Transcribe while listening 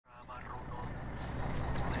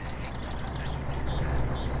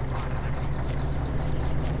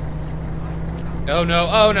Oh no,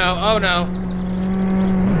 oh no, oh no.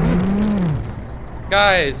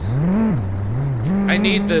 Guys. I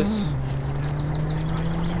need this.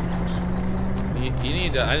 You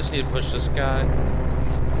need to, I just need to push this guy.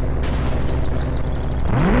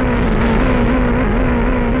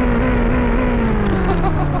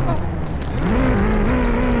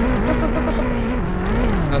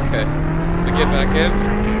 Okay, we get back in.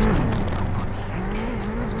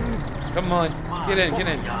 Come on, get in, get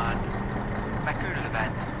in. Mä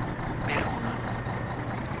kylvän perunan.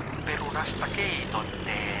 Perunasta keiton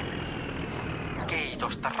teen.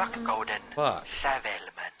 Keitosta rakkauden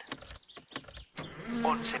sävelmän.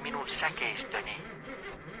 On se minun säkeistöni.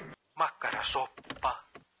 Makkarasoppa.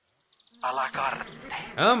 A la carte.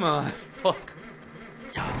 Come on, fuck.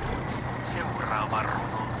 Ja seuraava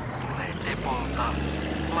runo tulee Tepolta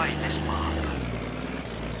Laitesmaalta.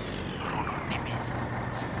 Runon nimi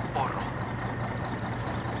Poro.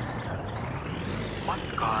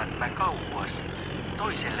 Matkaan mä kauas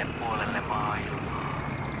toiselle puolelle maailmaa.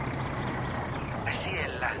 Mä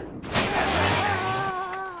siellä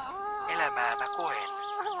elämää mä koen,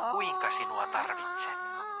 kuinka sinua tarvitsen.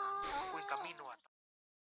 Kuinka minua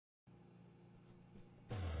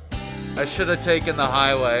I should have taken the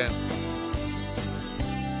highway.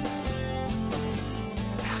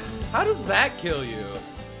 How does that kill you?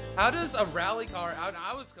 How does a rally car out?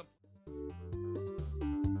 I was.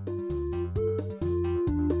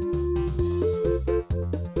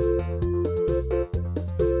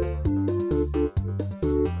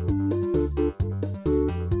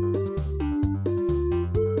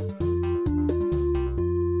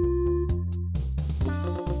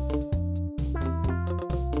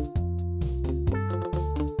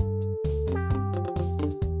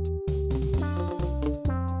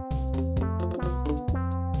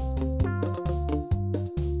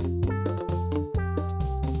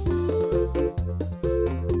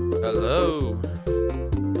 Hello.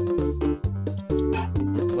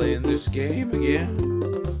 We're playing this game again.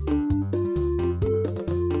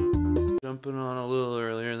 Jumping on a little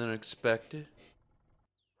earlier than expected.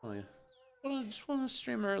 Oh yeah. Well, I just want to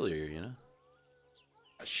stream earlier, you know.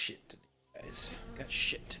 Got shit to do, guys. Got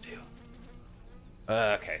shit to do.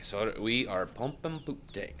 Okay, so we are pumping poop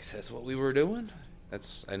tanks. That's what we were doing.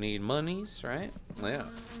 I need monies, right? Yeah.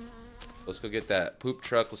 Let's go get that poop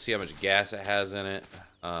truck. Let's see how much gas it has in it.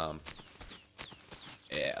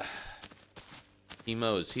 Yeah.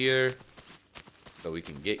 Chemo is here, so we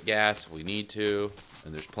can get gas if we need to.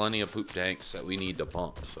 And there's plenty of poop tanks that we need to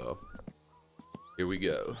pump, so here we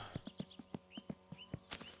go.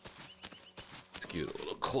 Let's get a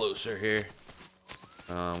little closer here.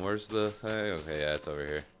 Where's the thing? Okay, yeah, it's over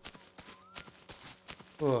here.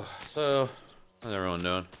 Oh, so, how's everyone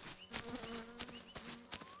doing?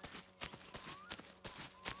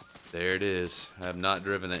 There it is. I have not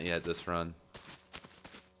driven it yet this run.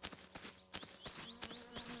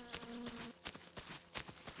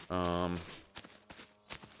 I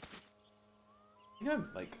think I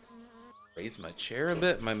like raise my chair a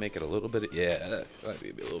bit. Might make it a little bit. Yeah, that might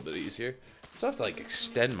be a little bit easier. So I have to like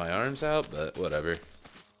extend my arms out, but whatever.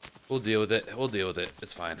 We'll deal with it. We'll deal with it.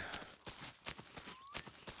 It's fine.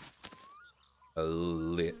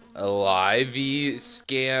 Alive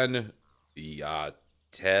scan. Yeah.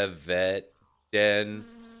 Teveten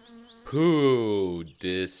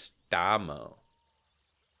Pudistamo.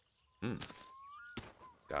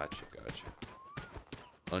 Gotcha, gotcha.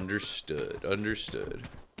 Understood, understood.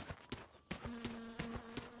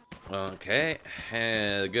 Okay,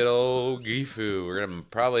 and good old Gifu. We're gonna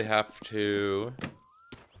probably have to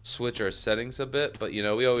switch our settings a bit, but you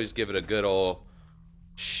know, we always give it a good old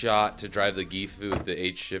shot to drive the Gifu with the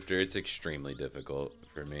H shifter. It's extremely difficult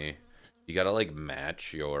for me. You gotta like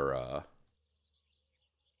match your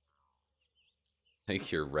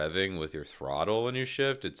like your revving with your throttle when you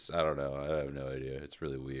shift. It's, I don't know, I have no idea. It's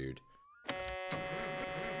really weird.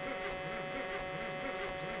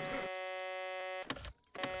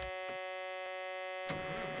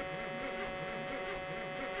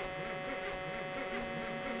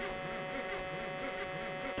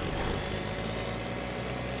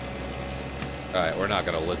 Alright, we're not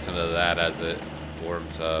gonna listen to that as it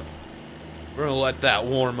warms up. We're gonna let that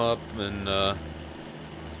warm up and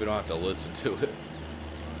we don't have to listen to it.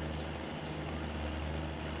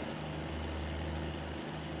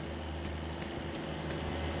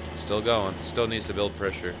 Still going, still needs to build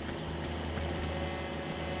pressure.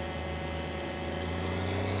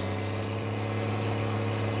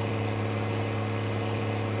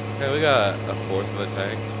 Okay, we got a fourth of a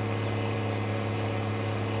tank.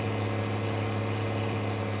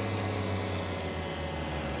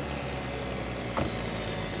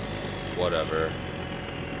 whatever.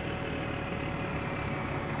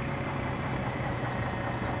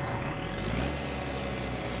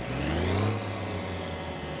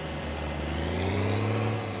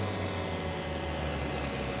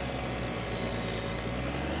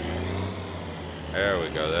 There we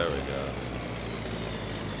go, there we go.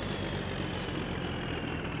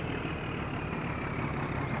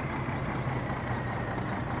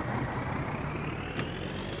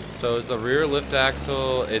 So is the rear lift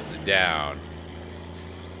axle, it's down.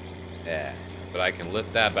 Yeah, but I can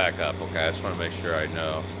lift that back up. Okay, I just want to make sure I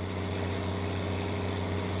know.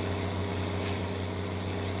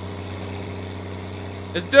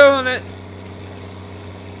 It's doing it!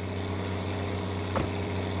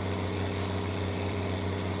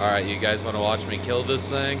 Alright, you guys want to watch me kill this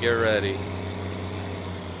thing? Get ready.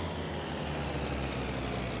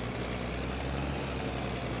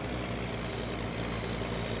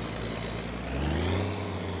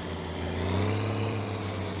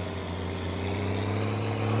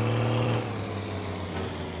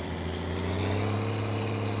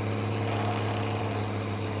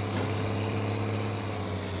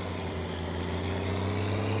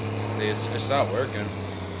 It's not working.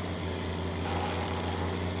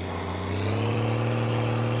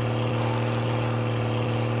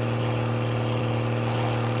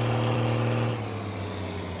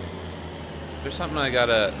 There's something I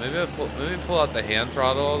gotta maybe pull out the hand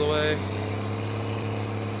throttle all the way.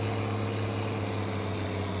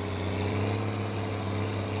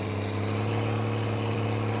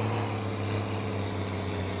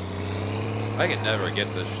 I can never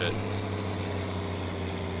get this shit.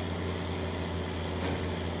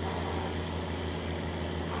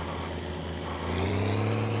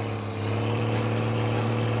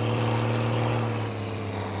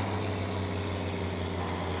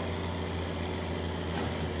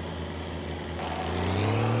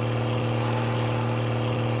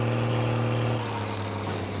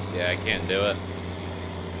 I can't do it.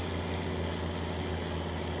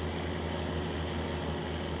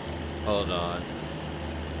 Hold on.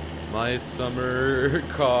 My summer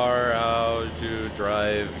car, how to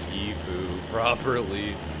drive Gifu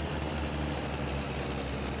properly.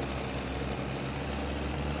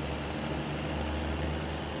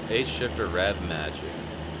 H-shifter rev matching.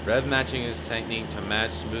 Rev matching is a technique to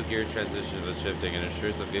match smooth gear transition to shifting and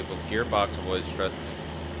ensures the vehicle's gearbox avoids stress.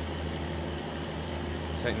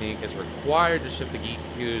 Technique is required to shift the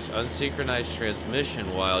Gifu's unsynchronized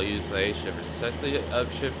transmission while using the H-shifter. To successfully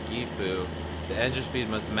upshift Gifu, the engine speed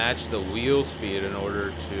must match the wheel speed in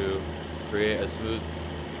order to create a smooth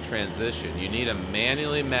transition. You need to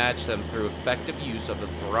manually match them through effective use of the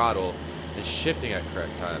throttle and shifting at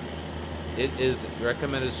correct time. It is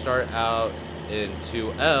recommended to start out in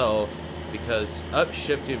 2L because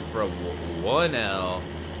upshifting from 1L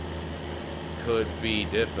could be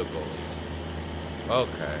difficult.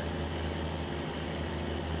 Okay.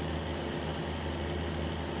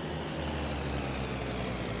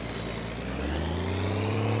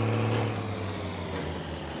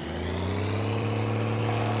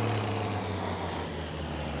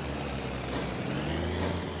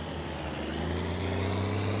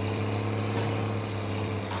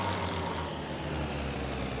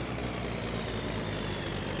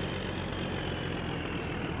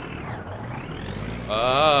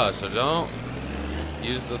 So don't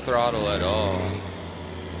use the throttle at all.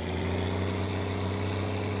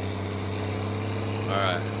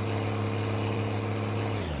 Alright.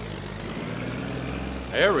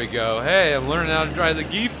 There we go. Hey, I'm learning how to drive the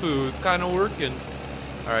Gifu. It's kind of working.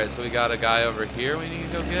 Alright, so we got a guy over here we need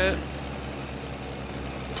to go get.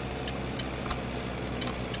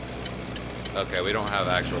 Okay, we don't have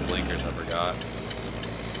actual blinkers, I forgot.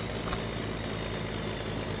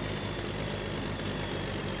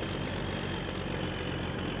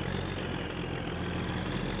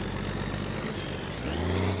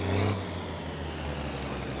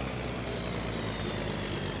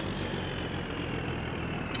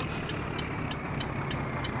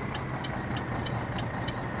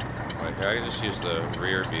 I can just use the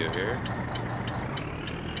rear view here.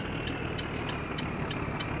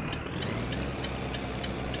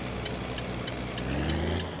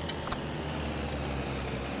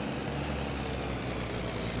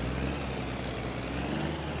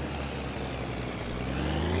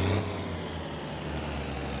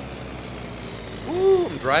 Ooh,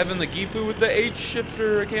 I'm driving the Gifu with the H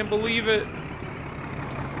shifter. I can't believe it.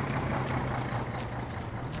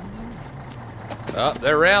 Oh,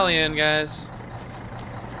 they're rallying, guys.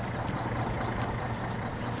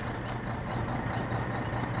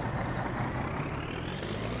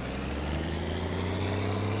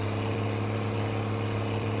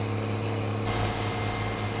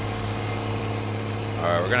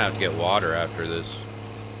 Alright, we're gonna have to get water after this.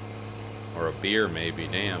 Or a beer, maybe.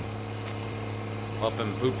 Damn.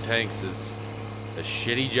 Pumping poop tanks is a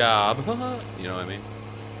shitty job. You know what I mean?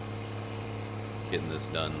 Getting this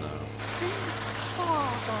done, though.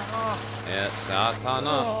 Yeah, Satana.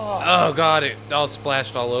 Oh, God, it all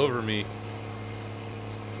splashed all over me.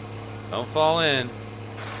 Don't fall in.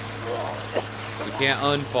 We can't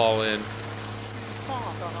unfall in.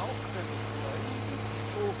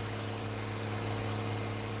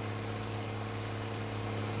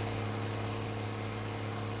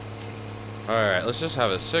 Alright, let's just have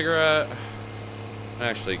a cigarette.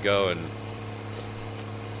 Actually go and...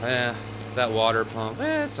 that water pump.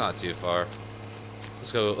 It's not too far.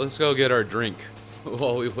 Let's go get our drink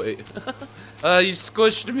while we wait. You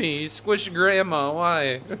squished me. You squished Grandma.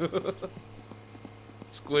 Why?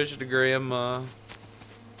 Squished Grandma.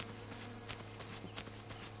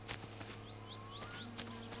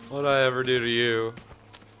 What'd I ever do to you?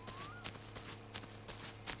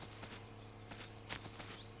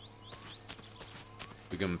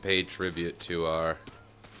 We can pay tribute to our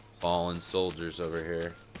fallen soldiers over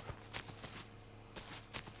here.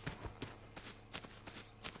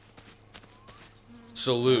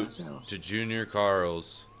 Salute to Junior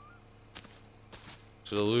Carls.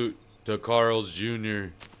 Salute to Carl's Jr.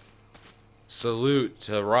 Salute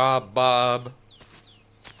to Rob Bob.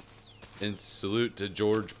 And salute to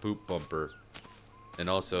George Poop Bumper. And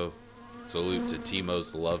also, salute to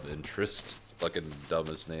Timo's love interest. Fucking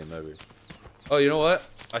dumbest name ever. Oh, you know what?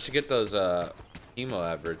 I should get those Timo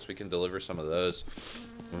adverts. We can deliver some of those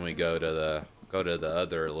when we go to the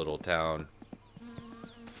other little town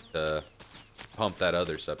to pump that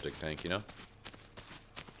other septic tank, you know?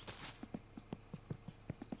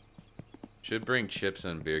 Should bring chips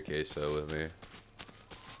and beer queso with me.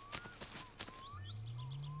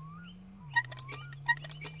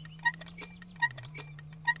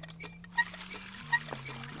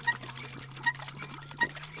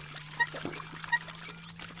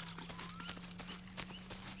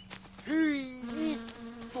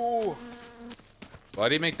 Why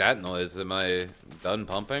do you make that noise? Am I done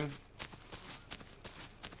pumping?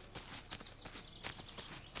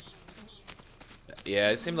 Yeah,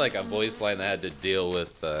 it seemed like a voice line that had to deal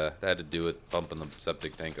with pumping the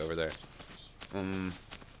septic tank over there. Give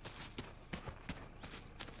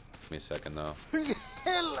me a second though.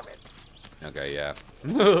 Okay, yeah.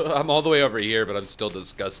 I'm all the way over here, but I'm still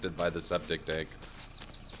disgusted by the septic tank.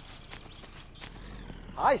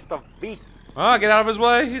 Ah, get out of his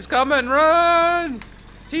way! He's coming! Run!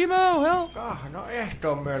 Timo, help! No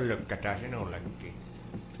ehtoon möllykkätään sinullekin.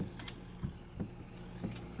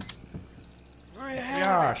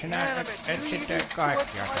 Jaa, sinä et sitten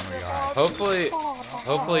kaikkia samoja.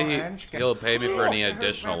 Hopefully he'll pay me for any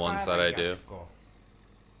additional ones that I do.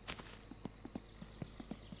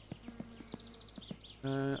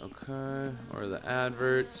 Okay, or the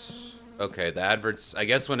adverts. Okay, the adverts. I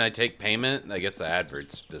guess when I take payment, I guess the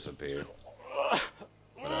adverts disappear.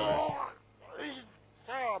 Whatever.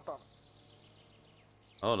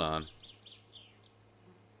 Hold on.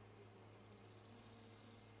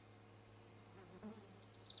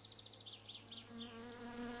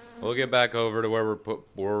 We'll get back over to where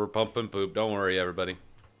we're pumping poop. Don't worry, everybody.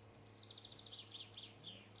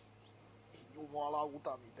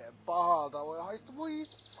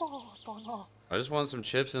 I just want some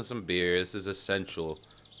chips and some beer. This is essential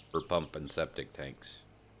for pumping septic tanks.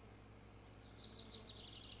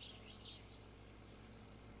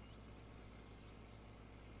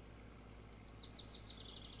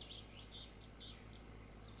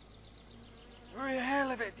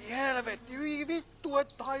 Helvetti, hyi vittu,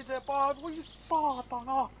 että haisee pahat, voi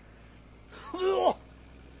saatana.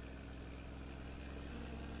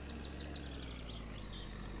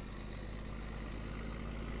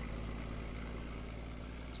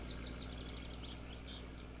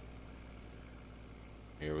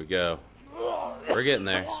 Here we go. We're getting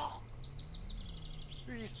there.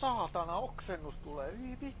 Hyi saatana, oksennus tulee,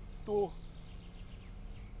 hyi vittu.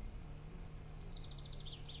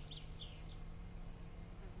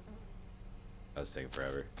 That was taking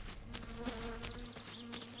forever.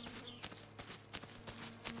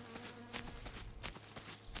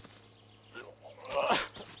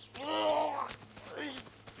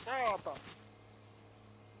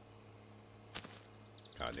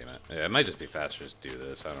 God damn it. Yeah, it might just be faster to do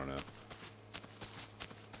this. I don't know.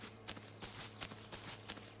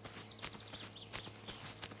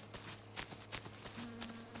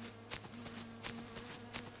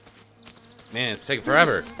 Man, it's taking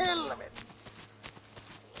forever.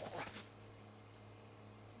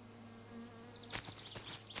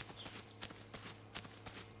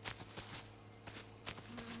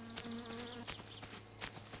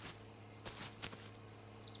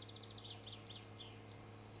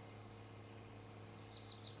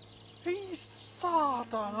 Ei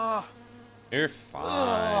saatana! You're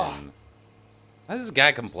fine. Why is this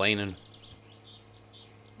guy complaining?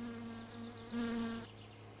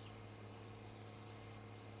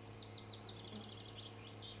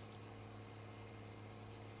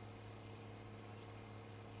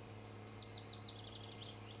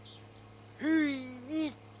 Hyi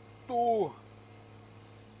vittu!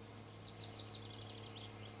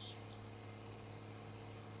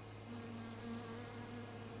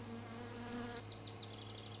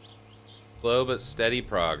 Slow but steady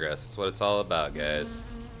progress. That's what it's all about, guys.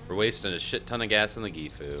 We're wasting a shit ton of gas in the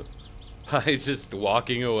Gifu. By just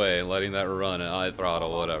walking away and letting that run at high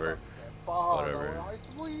throttle, whatever. Whatever.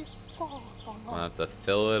 I'll have to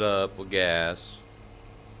fill it up with gas.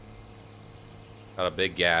 Got a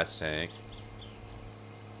big gas tank.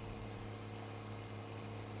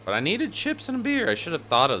 But I needed chips and a beer. I should have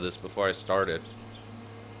thought of this before I started.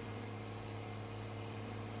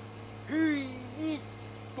 Hyi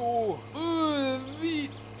vittu!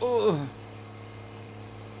 Vito.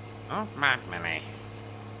 Oh, Matmini.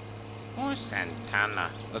 Oh, Santana.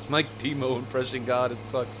 That's Mike Timo impressing God. It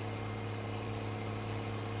sucks.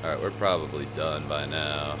 Alright, we're probably done by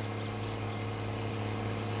now.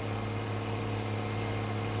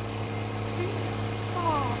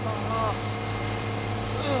 Saatana!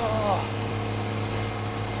 Ugh.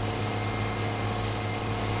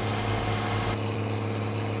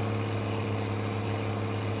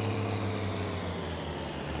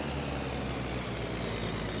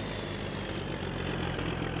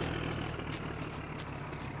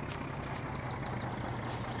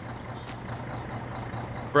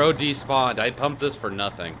 Bro despawned. I pumped this for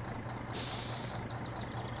nothing.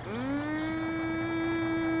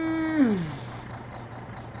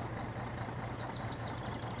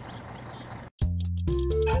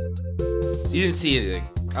 You didn't see anything.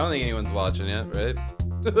 I don't think anyone's watching yet, right?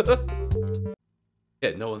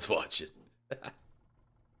 Yeah, no one's watching.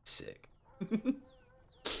 Sick.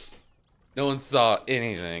 No one saw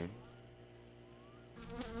anything.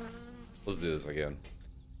 Let's do this again.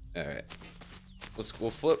 Alright.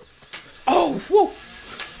 We'll flip. Oh, whoa!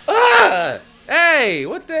 Ah! Hey,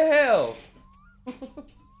 what the hell?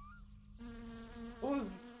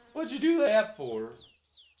 What'd you do that for?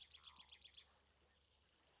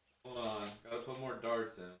 Hold on, gotta put more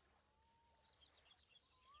darts in.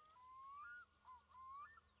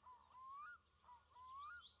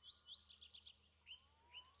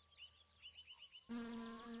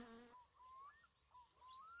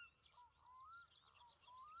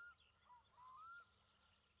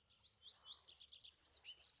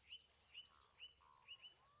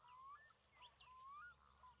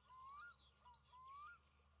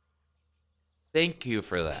 Thank you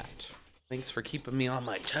for that. Thanks for keeping me on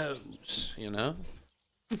my toes, you know?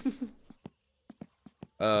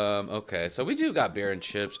 Okay, so we do got beer and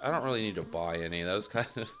chips. I don't really need to buy any. That was kind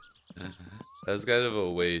of a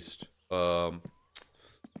waste.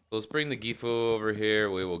 Let's bring the Gifu over here.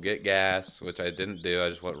 We will get gas, which I didn't do. I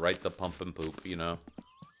just went right to pump and poop, you know?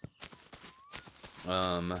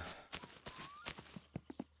 Then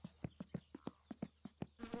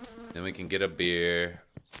we can get a beer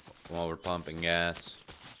while we're pumping gas.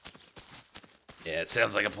 Yeah, it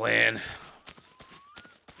sounds like a plan.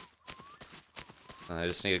 I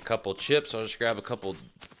just need a couple chips. I'll just grab a couple,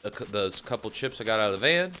 those couple chips I got out of the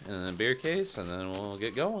van, and then a beer case, and then we'll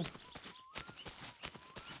get going.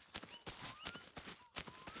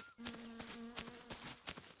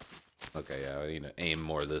 Okay, yeah, I need to aim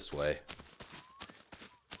more this way.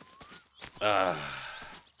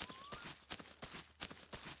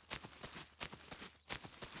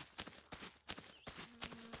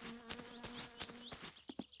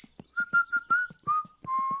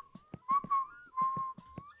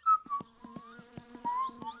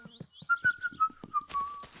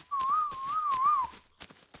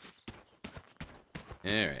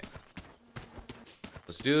 Alright.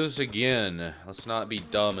 Let's do this again. Let's not be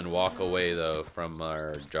dumb and walk away, though, from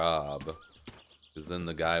our job. Because then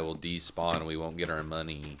the guy will despawn and we won't get our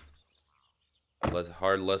money.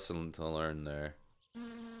 Hard lesson to learn there.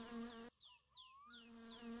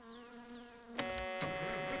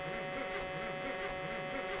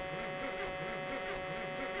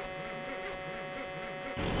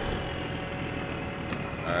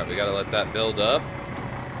 Alright, we gotta let that build up.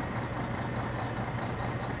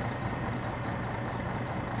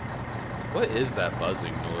 What is that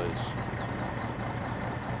buzzing noise?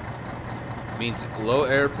 Means low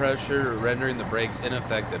air pressure, rendering the brakes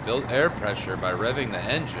ineffective. Build air pressure by revving the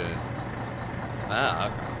engine. Ah,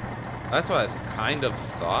 okay. That's what I kind of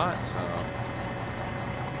thought, so.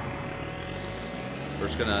 We're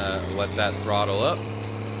just gonna let that throttle up.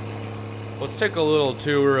 let's take a little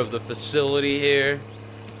tour of the facility here.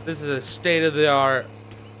 This is a state-of-the-art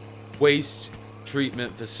waste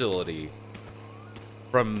treatment facility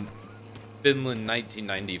from Finland,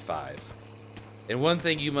 1995. And one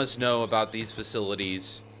thing you must know about these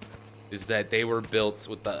facilities is that they were built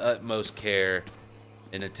with the utmost care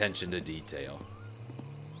and attention to detail.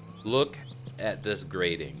 Look at this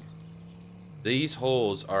grading. These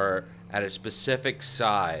holes are at a specific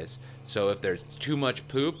size, so if there's too much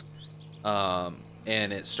poop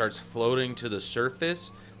and it starts floating to the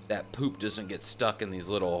surface, that poop doesn't get stuck in these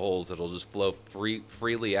little holes. It'll just flow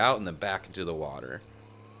freely out and then back into the water.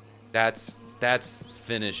 That's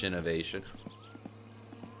Finnish innovation.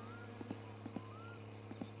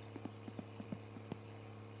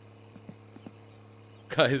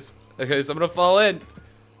 Guys, I'm gonna fall in.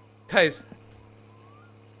 Guys.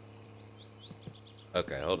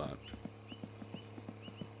 Okay, hold on.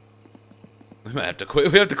 We might have to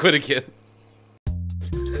quit. We have to quit again.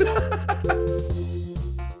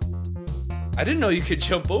 I didn't know you could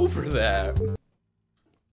jump over that.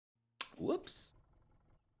 Whoops.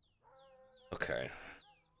 Okay.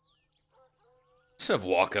 Instead of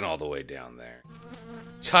walking all the way down there.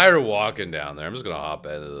 Tired of walking down there. I'm just gonna hop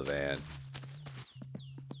into the van.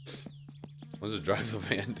 Let's just drive the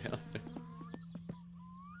van down there.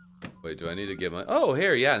 Wait, do I need to get my... Oh,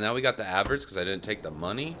 here, yeah. Now we got the average because I didn't take the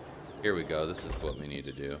money. Here we go. This is what we need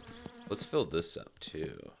to do. Let's fill this up,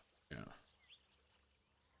 too. Yeah.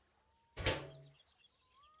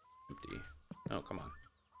 Empty. Oh, come on.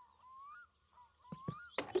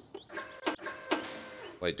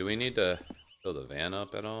 Wait, do we need to fill the van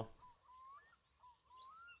up at all?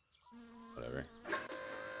 Whatever.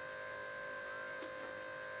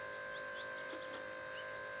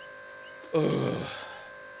 Ugh.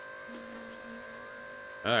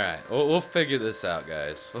 Alright, we'll figure this out,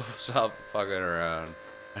 guys. We'll stop fucking around.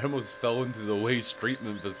 I almost fell into the waste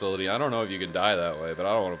treatment facility. I don't know if you can die that way, but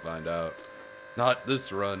I don't want to find out. Not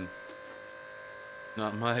this run.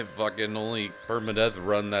 Not my fucking only permadeath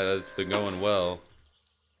run that has been going well.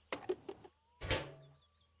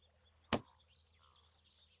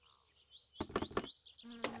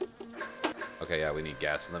 Okay, yeah, we need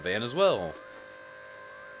gas in the van as well.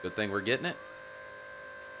 Good thing we're getting it.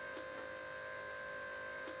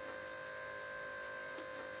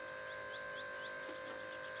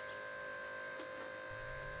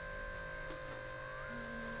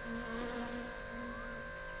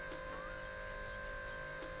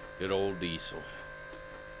 Good old diesel.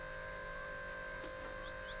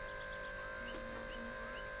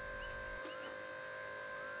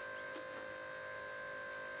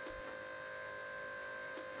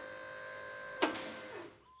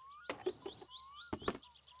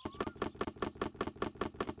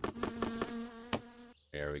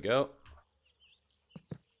 There we go.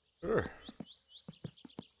 Sure.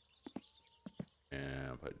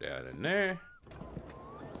 And put that in there.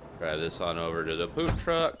 Drive this on over to the poop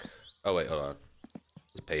truck. Oh, wait, hold on.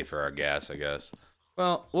 Let's pay for our gas, I guess.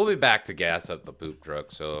 Well, we'll be back to gas at the poop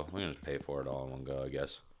truck, so we're gonna just pay for it all in one go, I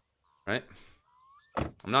guess. Right?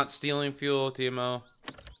 I'm not stealing fuel, Timo.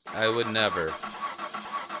 I would never.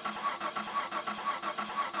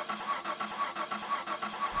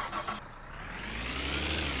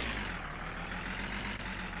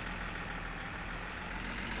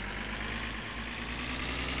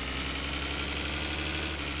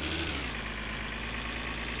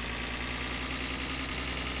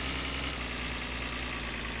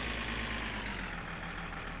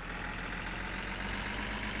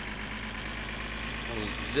 We'll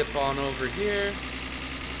zip on over here.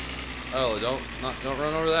 Oh, don't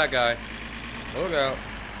run over that guy. Look out.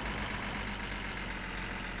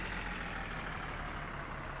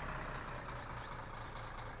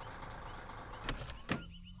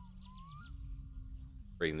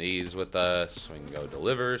 Bring these with us. We can go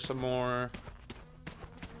deliver some more.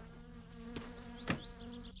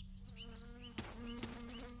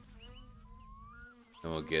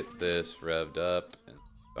 And we'll get this revved up and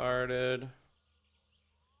started.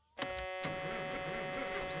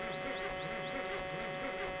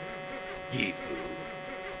 Gifu.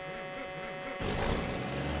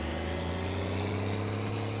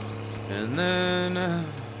 And then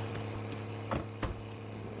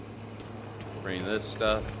bring this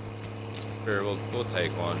stuff. Sure, we'll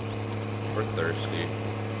take one. We're thirsty.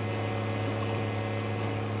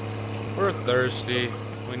 We're thirsty.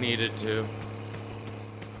 We needed to.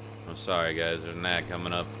 I'm sorry, guys. There's an ad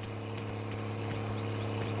coming up.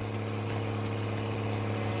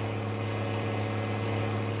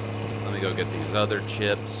 Let me go get these other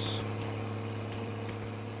chips.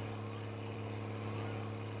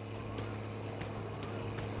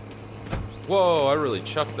 Whoa, I really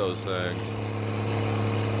chucked those things.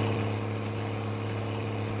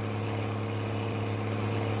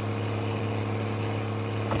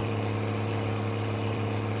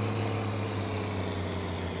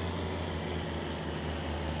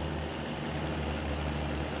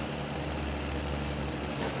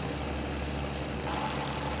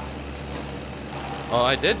 Oh,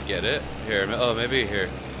 I did get it. Here, oh, maybe here.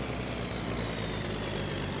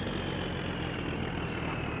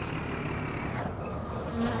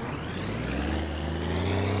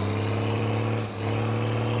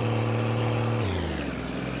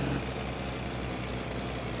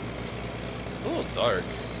 A little dark.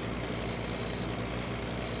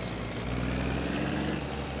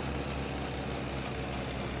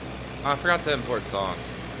 Oh, I forgot to import songs.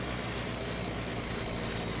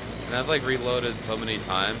 And I've like reloaded so many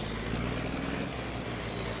times.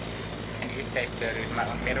 Yhteistyöryhmä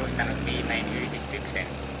on perustanut viimein yhdistyksen.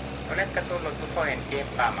 Oletko tullut ufojen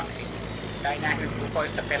sieppaamaksi tai nähnyt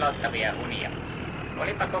ufoista pelottavia unia?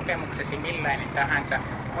 Olipa kokemuksesi millainen tahansa,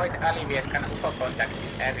 voit Alivieskan UFO-kontakti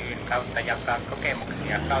ry:n kautta jakaa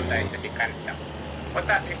kokemuksia kaltaistesi kanssa.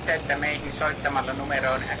 Ota yhteyttä meihin soittamalla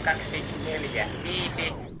numeroon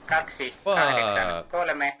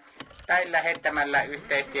 245-283 tai lähettämällä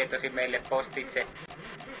yhteystietosi meille postitse.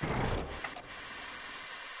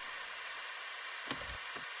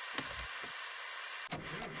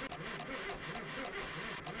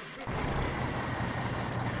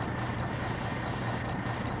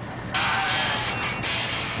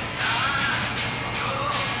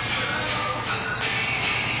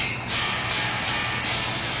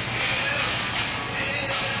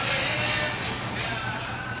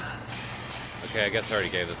 Okay, I guess I already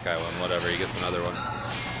gave this guy one. Whatever, he gets another one.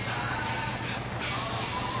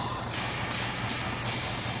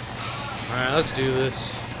 Alright, let's do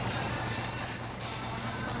this.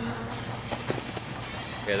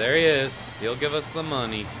 Okay, there he is. He'll give us the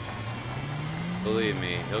money. Believe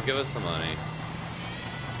me, he'll give us the money.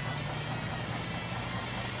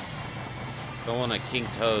 Don't want to kink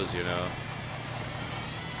toes, you know.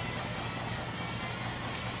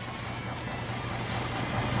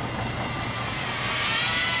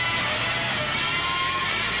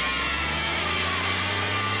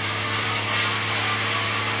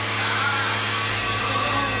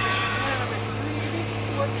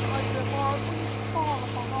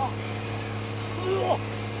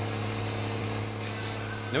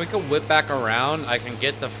 Then we can whip back around. I can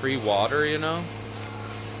get the free water, you know?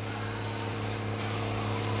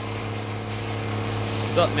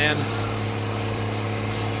 What's up, man?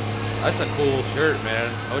 That's a cool shirt,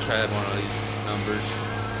 man. I wish I had one of these numbers.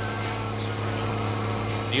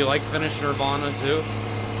 Do you like Finish Nirvana, too?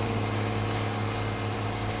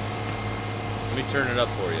 Let me turn it up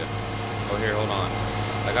for you. Oh, here, hold on.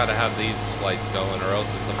 I gotta have these lights going, or else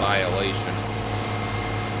it's a violation.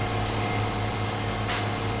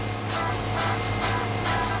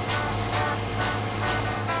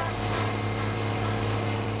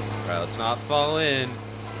 Let's not fall in.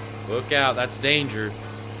 Look out, that's danger.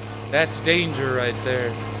 That's danger right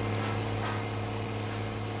there.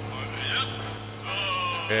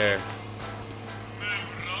 Here.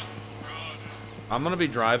 I'm gonna be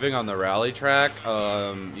driving on the rally track.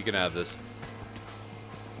 You can have this.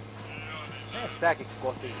 I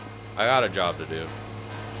got a job to do.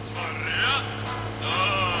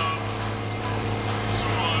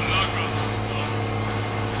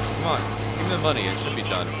 Come on, give me the money, it should be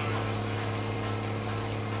done.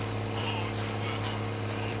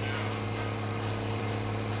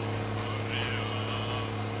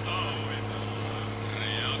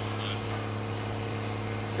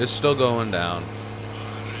 It's still going down.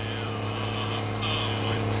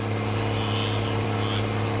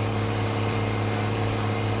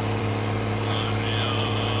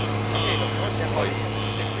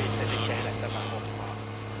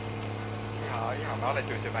 Ihan mä olen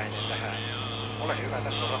tyytyväinen tähän. Ole hyvä,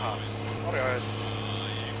 tässä on rahaa. Morjens.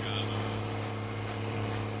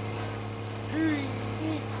 Hyi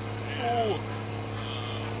vittu!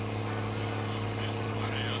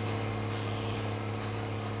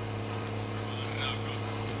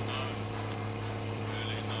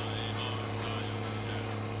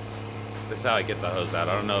 This is how I get the hose out.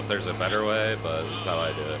 I don't know if there's a better way, but this is how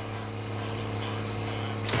I do it.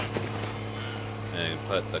 And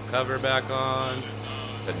put the cover back on.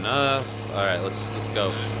 Good enough. All right, let's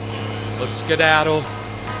go. Let's skedaddle.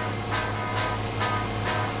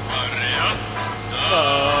 Maria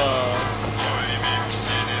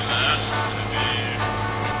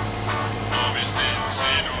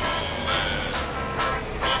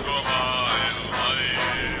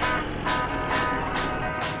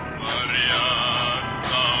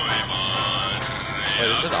Wait,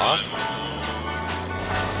 is it off?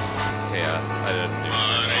 Yeah, I didn't do that.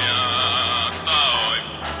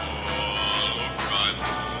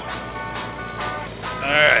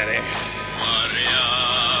 Alrighty.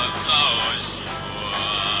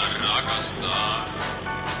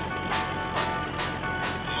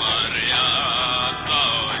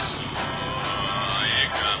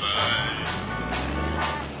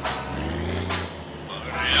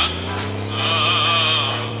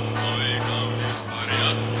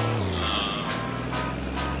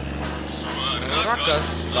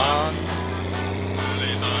 Rakastan.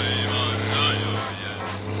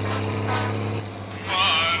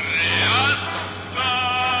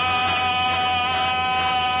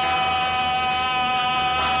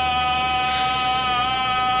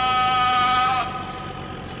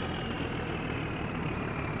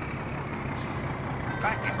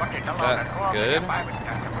 That good?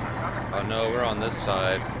 Oh no, we're on this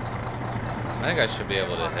side. I think I should be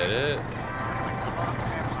able to hit it.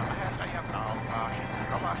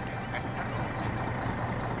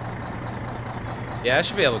 Yeah, I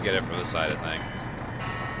should be able to get it from the side, I think.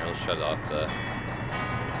 It'll shut off the...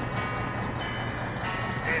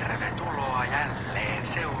 Tervetuloa jälleen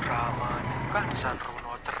seuraamaan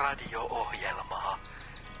Kansanrunot radio-ohjelmaa.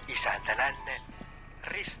 Isäntänänne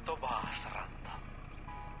Risto Vaasranta.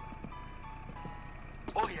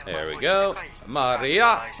 There we go.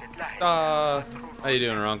 Maria. How you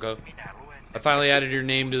doing, Ronco? I finally added your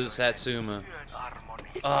name to the Satsuma.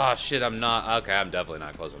 Oh shit, I'm not. Okay, I'm definitely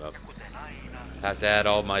not close enough. Have to add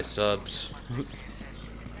all my subs.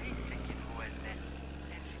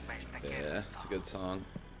 Yeah, it's a good song.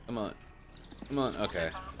 Come on. Come on. Okay.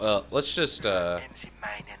 Well, let's just can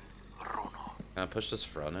I push this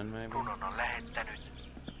front in maybe?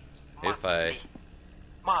 If I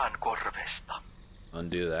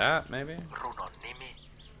undo that, maybe?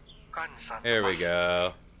 Here we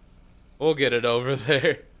go. We'll get it over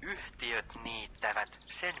there. Yhtiöt niittävät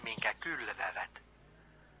sen, minkä kylvävät.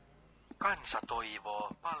 Kansa toivoo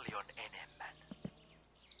paljon enemmän.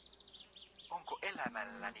 Onko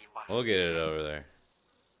elämälläni vasta? We'll get it over there.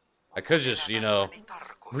 I could just, you know,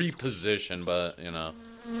 reposition, but, you know,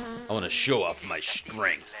 I want to show off my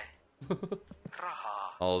strength.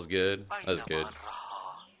 All's good. That's good.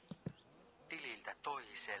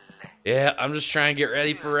 Yeah, I'm just trying to get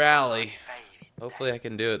ready for rally. Hopefully I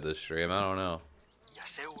can do it this stream. I don't know.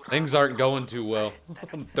 Things aren't going too well.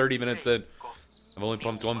 I'm 30 minutes in. I've only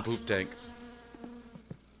pumped one poop tank.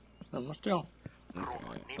 Okay,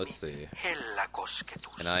 let's see.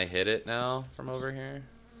 Can I hit it now from over here?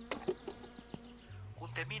 Kun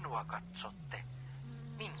te minua katsotte,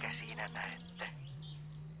 minkä siinä näette?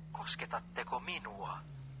 Kosketatteko minua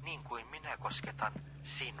niin kuin minä kosketan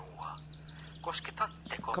sinua?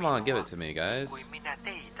 Kosketatteko Come on, give it to me, guys. kuin minä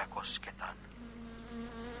teitä kosketan?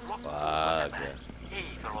 Fuck.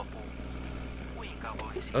 Eikö lopu? Kuinka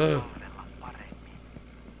voisi palvella paremmin?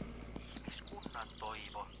 Ihmiskunnan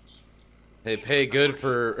toivo. They pay good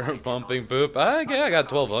for pumping poop. I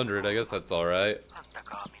got 1,200. I guess that's all right.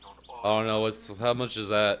 I don't know how much is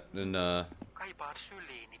that in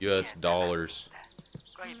US dollars.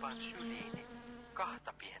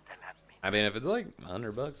 I mean, if it's like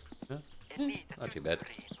 $100, yeah, not too bad.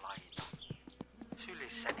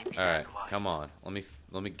 All right, come on.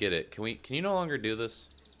 Let me get it. Can you no longer do this?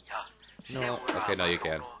 No. Okay, no, you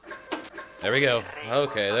can. There we go.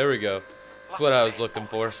 Okay, there we go. That's what I was looking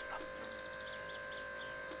for.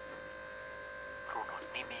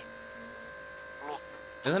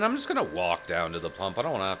 And then I'm just gonna walk down to the pump. I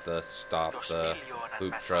don't want to have to stop the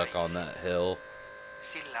poop truck on that hill.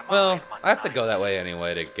 Well, I have to go that way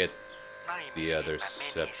anyway to get the other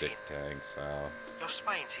septic tank, so... Jos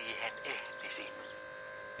vain siihen ehtisin.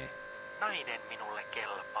 Nainen minulle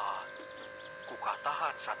kelpaa. Kuka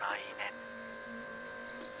tahansa nainen.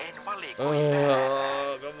 En valikoi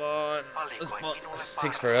oh, come on. This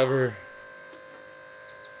takes forever.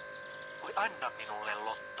 Anna minulle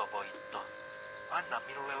lottovoitto. Anna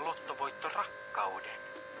minulle lottovoitto rakkauden.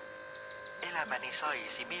 Elämäni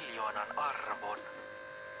saisi miljoonan arvon.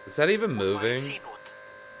 Is that even moving? Sinut,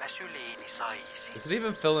 mä syliini saisin. Is it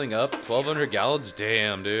even filling up? 1,200 gallons?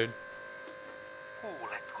 Damn, dude.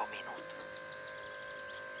 Kuuletko minut?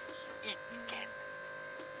 Itken.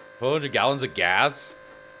 1,200 gallons of gas?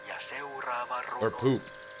 Ja seuraava runo Or poop?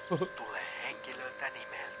 tulee henkilöltä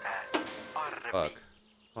nimeltään Arvi. Fuck.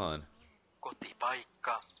 Come on.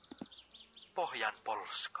 Kotipaikka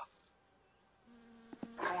Pohjanpolska.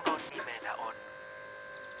 Runon nimenä on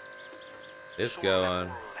It's Sulle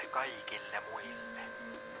going. mulle kaikille muille.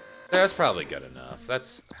 That's probably good enough.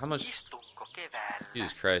 That's how much? Istunko keväällä?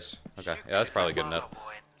 Jesus Christ. Okay, yeah, that's probably good enough.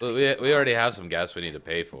 But we already have some gas we need to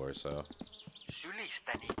pay for, so.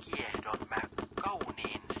 Sylistäni kiehdon mä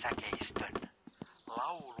kauniin säkeistön.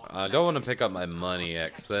 Laulun I don't want to pick up my money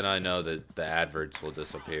yet, 'cause then I know that the adverts will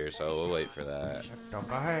disappear, so we'll wait for that. On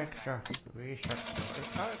 8, 5,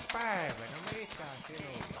 päivä, no mitä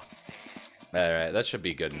sinulla? Alright, that should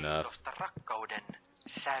be good enough. Tosta rakkauden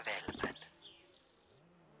sävelmän.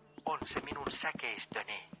 On se minun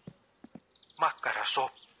säkeistöni.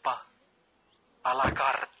 Makkarasoppa. A la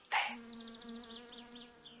carte.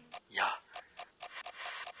 Ja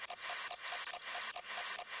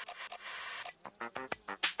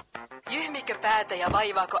Jyhmikö päätä ja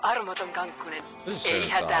vaivaako armoton kankkunen? This Ei is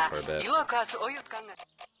hätää, off for a bit. juokaasu ojut kangas.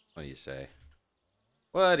 What do you say?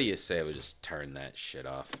 What do you say we just turn that shit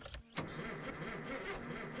off?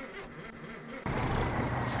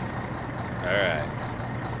 Alright.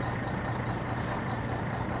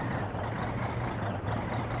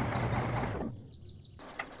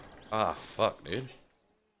 Ah, fuck, dude.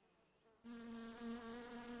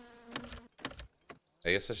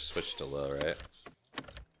 I guess I should switch to low, right?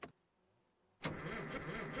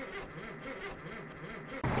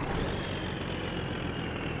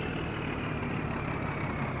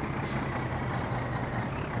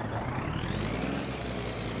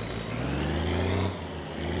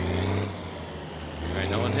 Alright,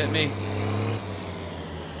 no one hit me.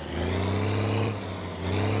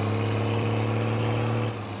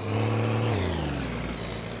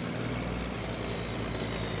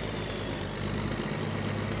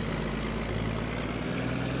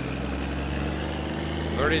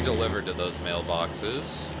 Already delivered to those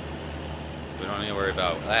mailboxes. We don't need to worry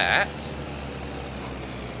about that.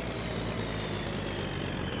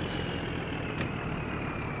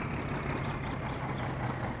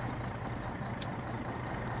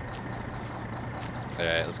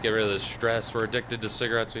 Alright, let's get rid of this stress. We're addicted to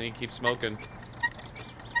cigarettes. We need to keep smoking.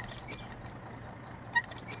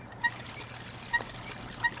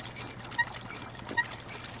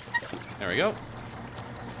 There we go.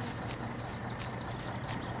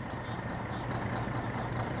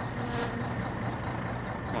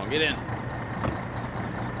 Come on, get in.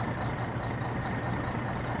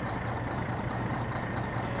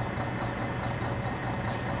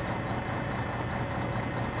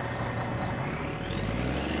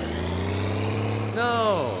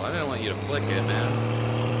 No, I didn't want you to flick it, man.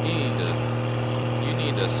 You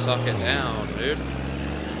need to suck it down, dude.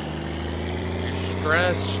 You're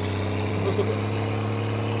stressed.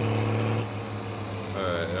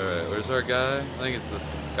 Alright, where's our guy? I think it's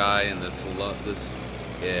this guy in this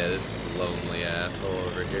lonely asshole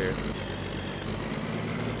over here.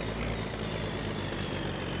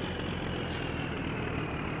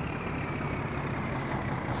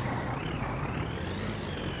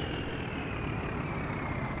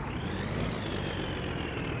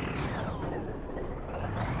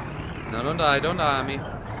 No, don't die on me.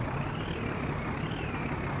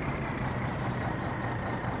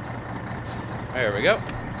 There we go.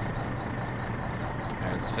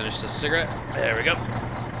 Alright, let's finish this cigarette. There we go.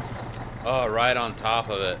 Oh, right on top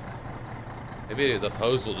of it. Maybe the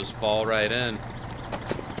hose will just fall right in.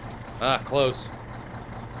 Ah, close.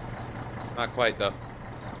 Not quite, though.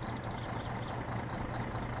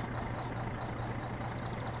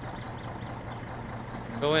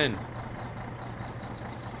 Go in.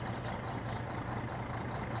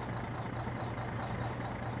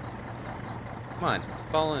 Come on,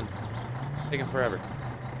 fall in. Taking forever.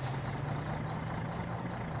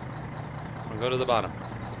 Go to the bottom.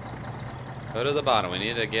 Go to the bottom. We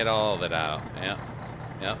need to get all of it out. Yep.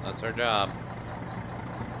 Yep, that's our job.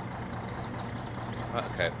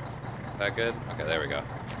 Okay. Is that good? Okay, there we go.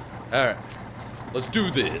 Alright. Let's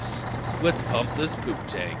do this. Let's pump this poop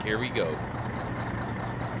tank. Here we go.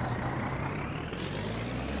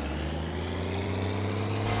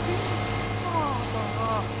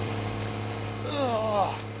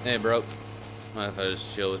 Hey, bro. Mind if I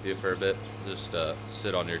just chill with you for a bit? Just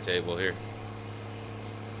sit on your table here.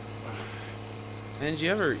 Man, did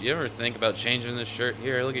you ever think about changing this shirt?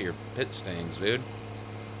 Here, look at your pit stains, dude.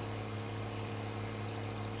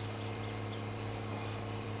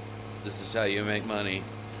 This is how you make money.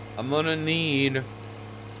 I'm gonna need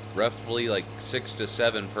roughly like 6 to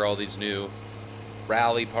 7 for all these new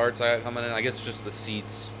rally parts I got coming in. I guess just the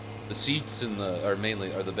seats. The seats and are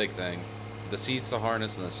the big thing. The seats, the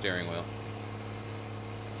harness, and the steering wheel.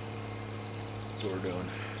 That's what we're doing.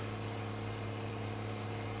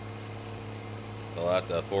 I'll have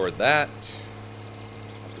to afford that.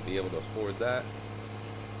 Have to be able to afford that.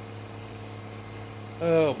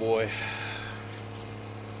 Oh boy.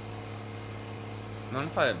 I don't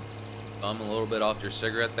know if I I'm a little bit off your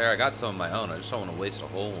cigarette there. I got some of my own. I just don't want to waste a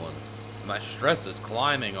whole one. My stress is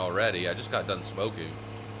climbing already. I just got done smoking.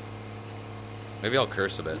 Maybe I'll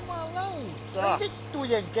curse a bit.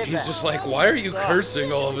 He's just like, why are you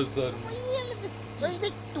cursing all of a sudden?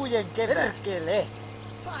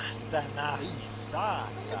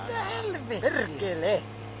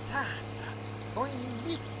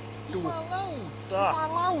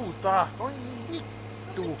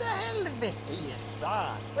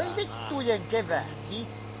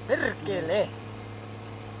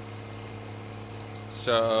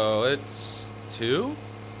 So it's 2?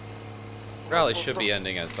 Rally should be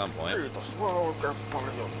ending at some point. Turn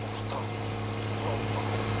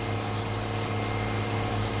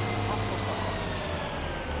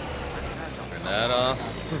that off.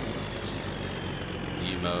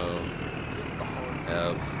 Demo.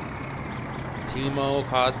 Yep. Timo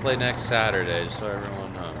cosplay next Saturday, just so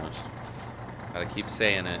everyone knows. Gotta keep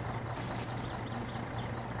saying it.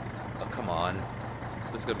 Oh, come on.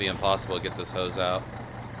 This is gonna be impossible to get this hose out.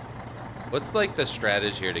 What's like the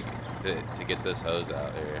strategy here to get this hose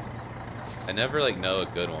out here? I never like know a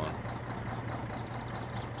good one.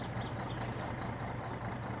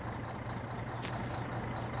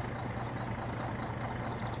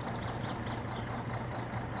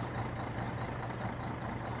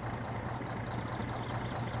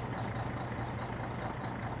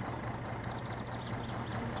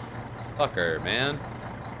 Fucker, man.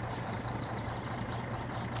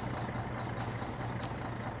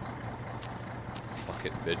 Fuck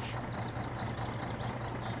it, bitch.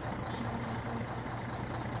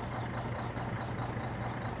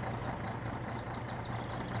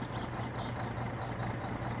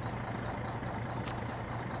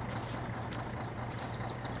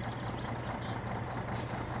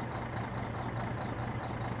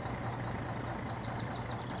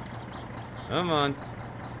 Come on.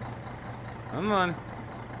 Come on.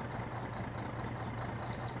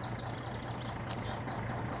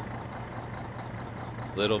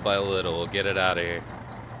 Little by little, we'll get it out of here.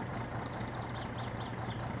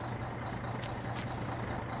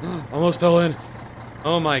 Almost fell in.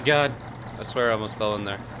 Oh my god. I swear I almost fell in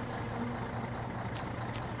there.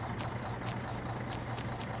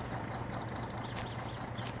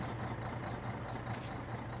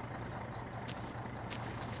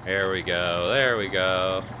 There we go. There we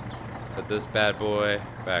go. Put this bad boy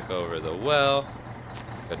back over the well.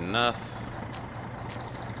 Good enough.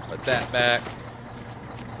 Put that back.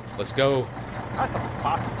 Let's go.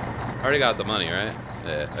 Already got the money, right?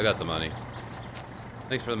 Yeah, I got the money.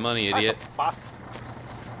 Thanks for the money, idiot.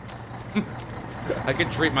 I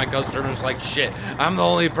can treat my customers like shit. I'm the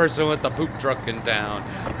only person with the poop truck in town.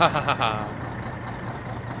 Ha ha ha ha.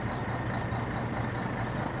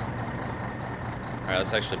 Alright,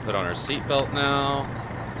 let's actually put on our seatbelt now.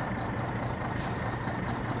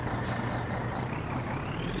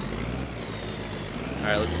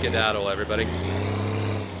 Alright, let's skedaddle, everybody.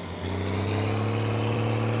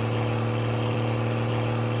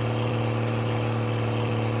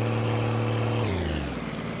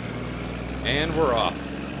 And we're off.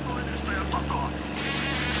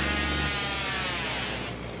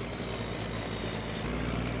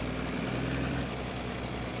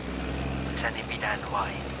 Isäni pidän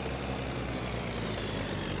vain.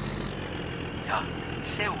 Ja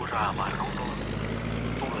seuraava runo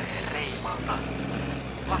tulee Reimalta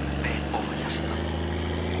Lappeen pohjasta.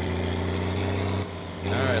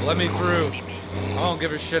 Alright, let me through. I don't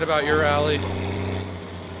give a shit about your rally.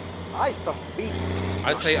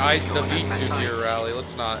 I say ice the beat to your rally.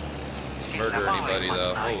 Let's not murder anybody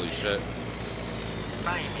though. Holy shit.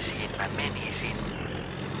 Naimisiin mä menisin,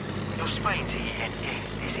 jos vain siihen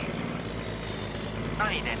ehtisin.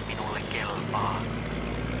 Nainen minulle kelpaa.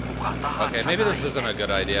 Kuka tahansa. Okay, maybe this isn't a good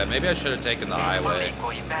idea. Maybe I should have taken the highway.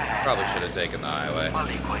 Probably should have taken the highway.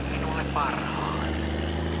 Valikoin minulle parhaan.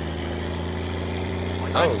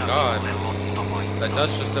 Oh god. That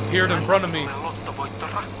dust just appeared in front of me.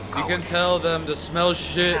 You can tell them to smell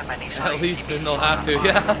shit, at least, and they'll have to.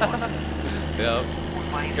 Yeah. Yep.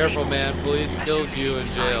 Careful, man. Police kills you in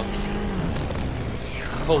jail.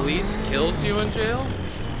 Police kills you in jail?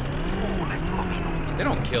 They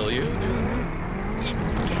don't kill you, do they?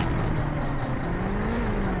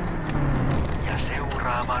 Ja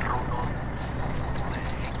seuraava runo.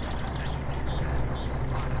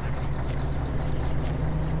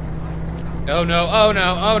 Oh no, oh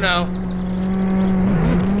no, oh no.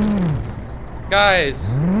 Guys,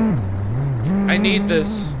 I need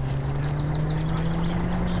this.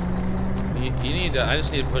 You need to, I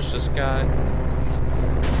just need to push this guy.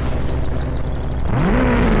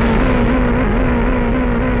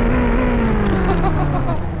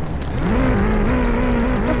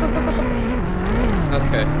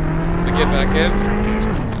 in.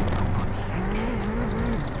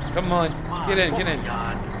 Come on, get in, get in.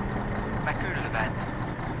 Mä kylvän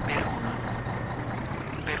perunan.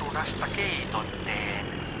 Perunasta keiton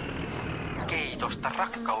teen. Keitosta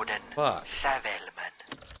rakkauden sävelmän.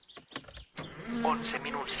 On se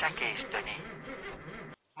minun säkeistöni.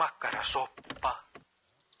 Makkarasoppa.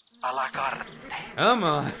 A la carte. Come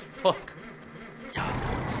on, fuck. Ja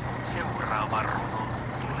seuraava runo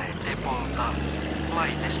tulee Tepolta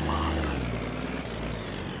Laitesmaalta.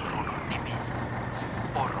 Runon nimi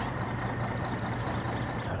Poro.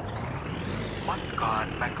 Matkaan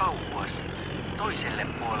mä kauas toiselle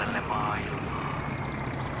puolelle maailmaa.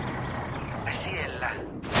 Mä siellä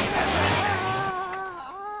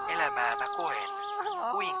elämää mä koen,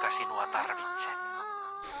 kuinka sinua tarvitsen.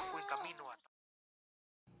 Kuinka minua.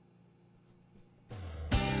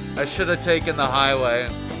 I should have taken the highway.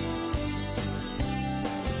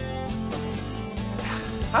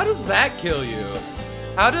 How does that kill you?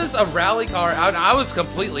 How does a rally car... I was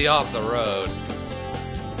completely off the road.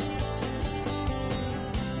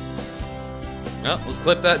 Well, let's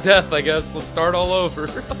clip that death, I guess. Let's start all over.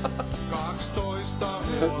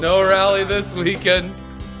 No rally this weekend.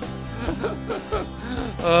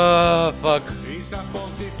 Oh, fuck.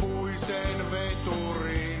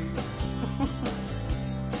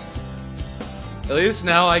 At least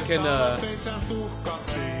now I can,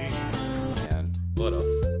 Man,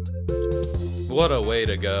 what a way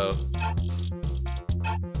to go.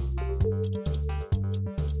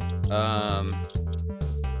 Oh,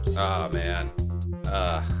 man.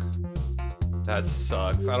 That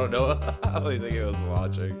sucks. I don't know. I don't even think I was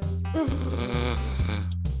watching.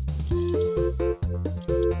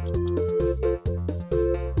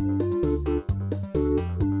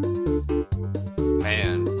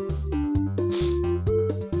 Man.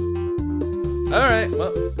 Alright,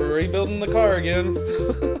 well, we're rebuilding the car again.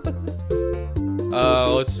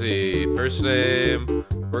 Let's see. First name,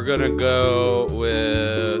 we're gonna go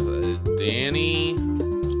with Danny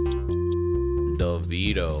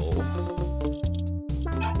DeVito.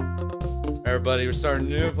 Everybody, we're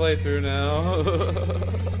starting a new playthrough now.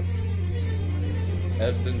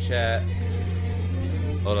 F's in chat.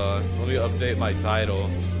 Hold on, let me update my title.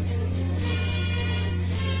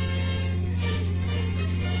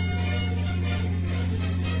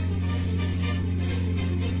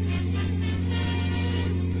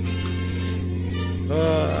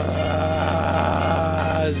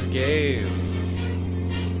 This game.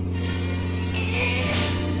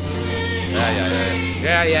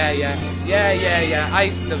 Yeah.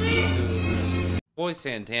 Ice DeVito. Boy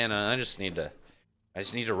Santana, I just need to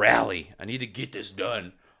rally. I need to get this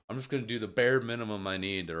done. I'm just gonna do the bare minimum I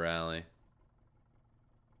need to rally.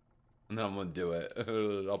 And then I'm gonna do it.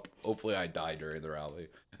 Hopefully I die during the rally.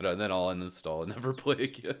 And then I'll uninstall and never play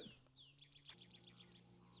again.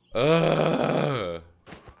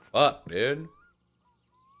 Fuck, dude.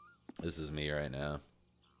 This is me right now.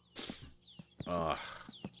 Ugh.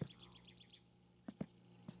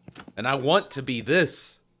 And I want to be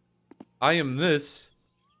this. I am this.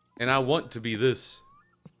 And I want to be this.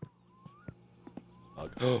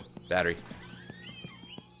 Oh, battery.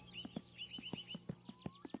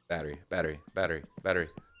 Battery.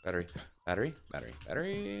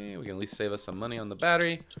 We can at least save us some money on the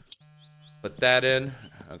battery. Put that in.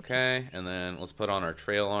 Okay. And then let's put on our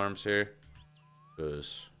trail arms here.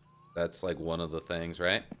 Because that's like one of the things,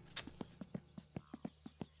 right?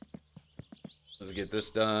 Let's get this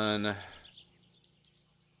done.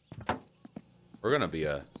 We're gonna be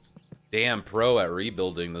a damn pro at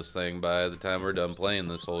rebuilding this thing by the time we're done playing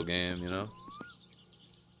this whole game, you know?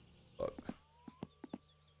 Fuck.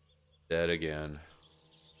 Dead again.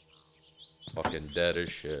 Fucking dead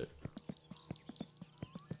as shit.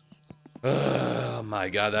 Oh my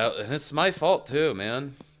god, and it's my fault too,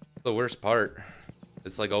 man. The worst part.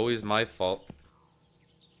 It's like always my fault.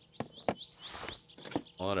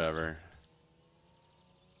 Whatever.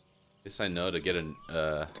 At least I know to get an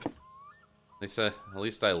at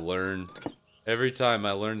least I learn. Every time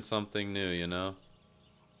I learn something new, you know?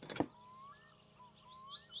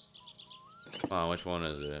 Come on, which one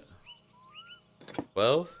is it?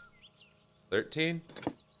 12? 13?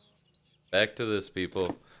 Back to this,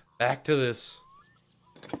 people. Back to this.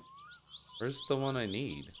 Where's the one I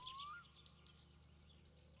need?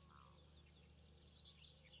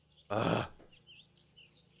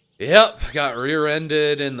 Yep, got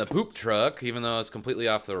rear-ended in the poop truck, even though I was completely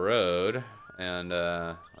off the road. And,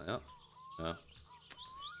 well, no.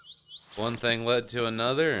 One thing led to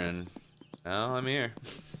another, and now I'm here.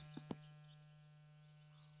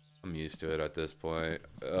 I'm used to it at this point.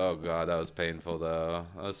 Oh god, that was painful though.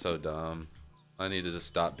 That was so dumb. I need to just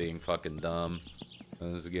stop being fucking dumb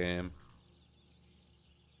in this game.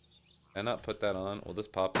 Can I not put that on? Will this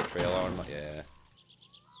pop the trail arm? Yeah.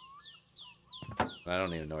 I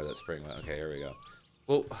don't even know where that spring went. Okay, here we go.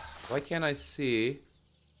 Well, why can't I see?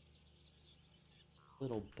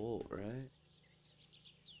 Little bolt, right?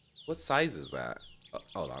 What size is that? Oh,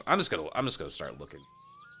 hold on. I'm just gonna start looking.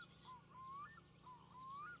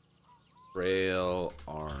 Trail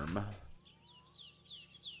arm.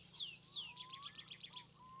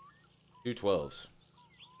 212s.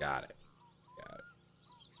 Got it. Got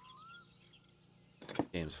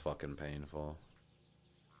it. Game's fucking painful.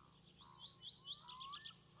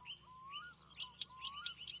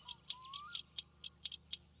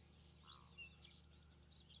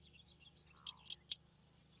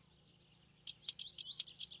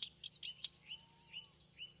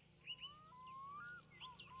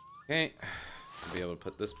 Okay, I'll be able to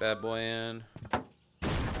put this bad boy in.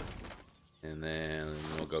 And then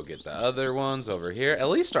we'll go get the other ones over here. At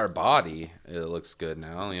least our body, it looks good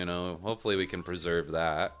now, you know. Hopefully we can preserve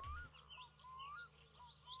that.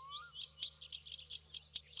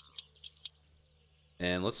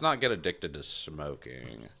 And let's not get addicted to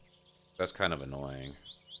smoking. That's kind of annoying.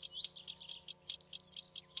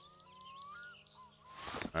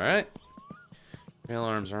 Alright. Trail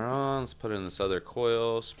arms are on. Let's put in this other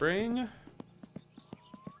coil spring.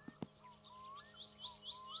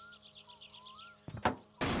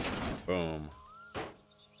 Boom.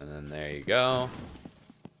 And then there you go.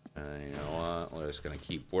 And you know what? We're just going to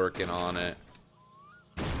keep working on it.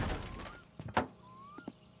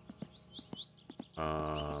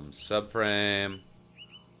 Subframe.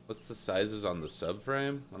 What's the sizes on the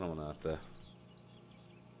subframe? I don't want to have to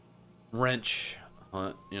wrench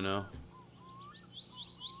hunt, you know.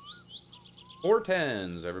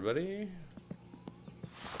 410s, everybody.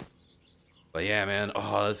 But yeah, man.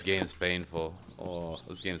 Oh, this game's painful. Oh,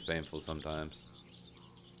 this game's painful sometimes.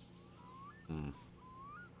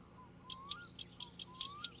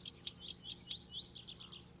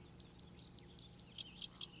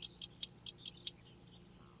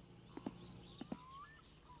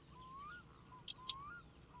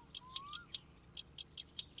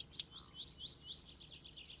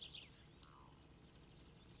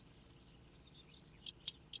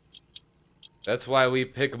 That's why we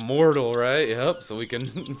pick mortal, right? Yep, so we can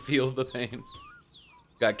feel the pain.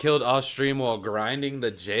 Got killed off stream while grinding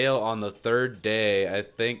the jail on the 3rd day. I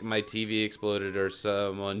think my TV exploded or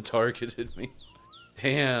someone targeted me.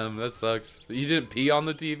 Damn, that sucks. You didn't pee on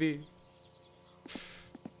the TV?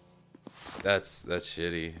 That's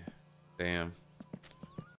shitty. Damn.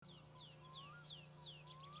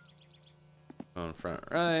 Going front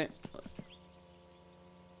right.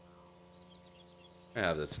 We're gonna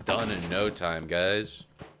have this done in no time, guys.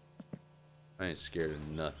 I ain't scared of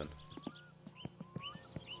nothing.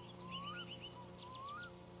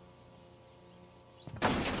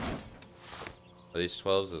 Are these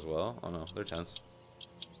 12s as well? Oh no, they're 10s.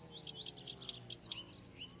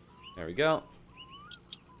 There we go.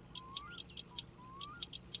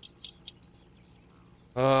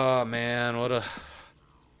 Oh man, what a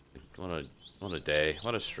day.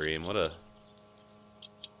 What a stream. We're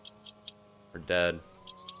dead.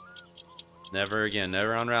 Never again.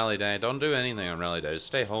 Never on rally day. Don't do anything on rally day. Just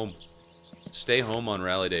stay home. Stay home on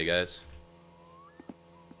rally day, guys.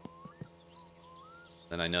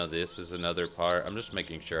 And I know this is another part. I'm just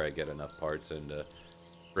making sure I get enough parts into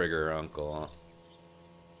Trigger Uncle.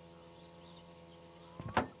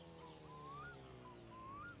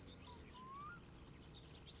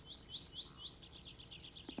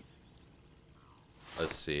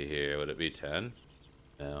 Let's see here. Would it be 10?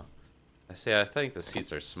 No. I think the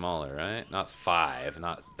seats are smaller, right? Not 5.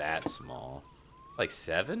 Not that small. Like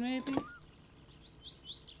 7, maybe?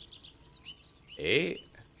 8?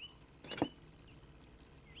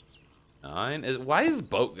 9? Why is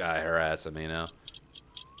boat guy harassing me now?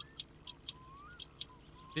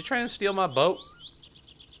 You trying to steal my boat?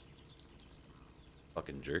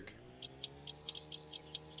 Fucking jerk.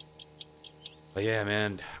 But yeah,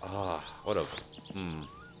 man. Ah, oh, what a...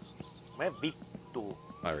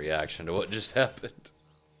 My reaction to what just happened.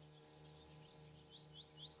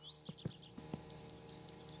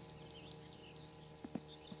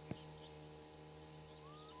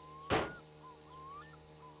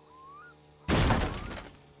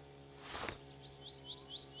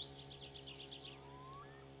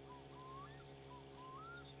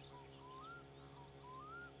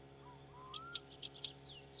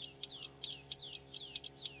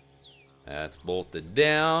 That's bolted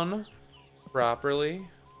down properly.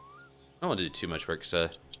 I don't want to do too much work, so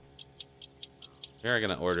we're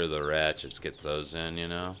gonna order the ratchets, get those in, you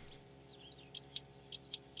know.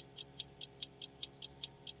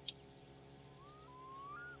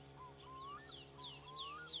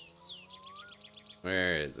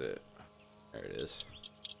 Where is it? There it is.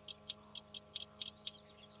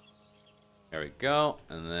 There we go.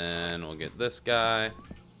 And then we'll get this guy.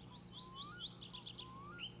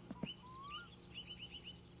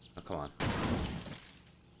 Oh, come on.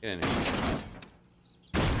 Get in here.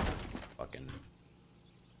 Fucking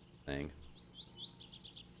thing.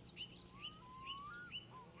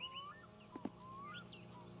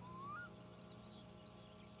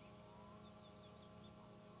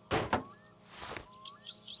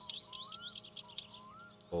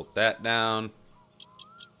 Bolt that down.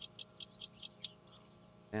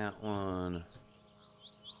 That one.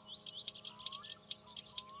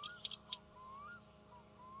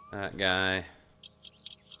 That guy.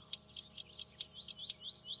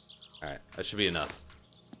 Alright, that should be enough.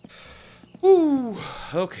 Woo!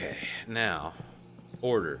 Okay, now.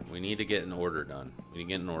 Order. We need to get an order done. We need to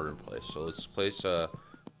get an order in place. So let's place our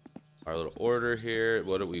little order here.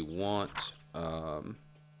 What do we want? I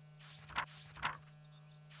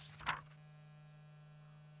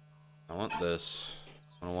want this.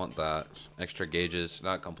 I don't want that. Extra gauges.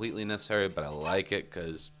 Not completely necessary, but I like it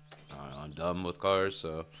because I'm dumb with cars,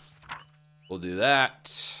 so we'll do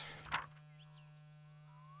that.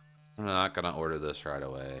 I'm not going to order this right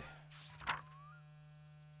away.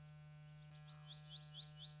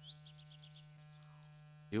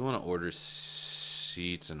 You want to order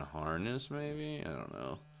seats and harness, maybe? I don't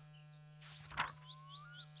know.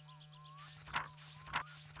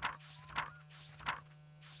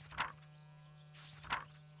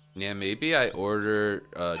 Yeah, maybe I order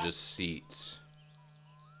just seats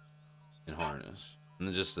and harness, and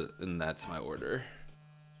then and that's my order.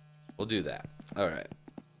 We'll do that. All right,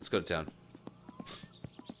 let's go to town.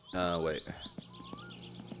 Wait.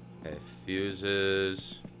 Okay,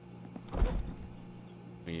 fuses.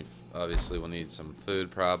 Obviously we'll need some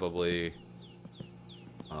food probably.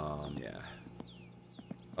 Yeah.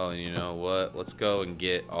 Oh, and you know what? Let's go and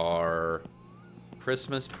get our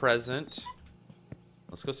Christmas present.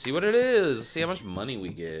 Let's go see what it is. Let's see how much money we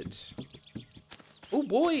get. Oh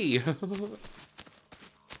boy!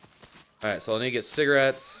 Alright, so I'll need to get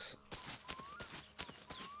cigarettes,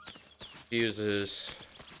 fuses,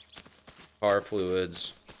 car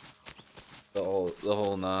fluids, the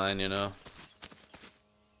whole nine, you know.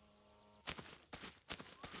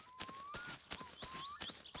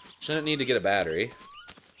 Shouldn't need to get a battery.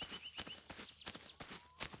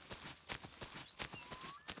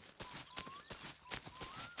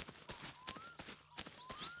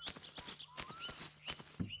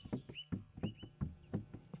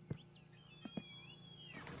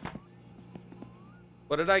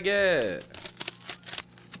 What did I get?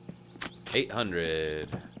 800.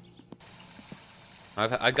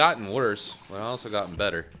 I've gotten worse, but I've also gotten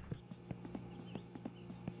better.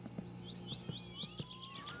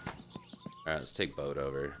 Alright, let's take boat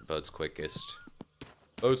over. Boat's quickest.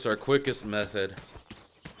 Boat's our quickest method.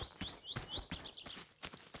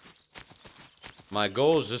 My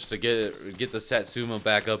goal is just to get the Satsuma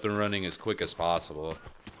back up and running as quick as possible.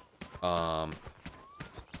 And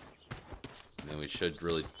we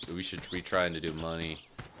should be trying to do money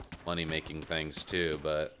making things too,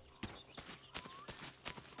 but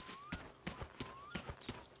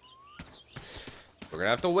we're gonna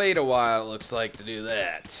have to wait a while, it looks like, to do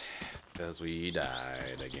that, because we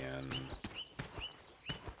died again.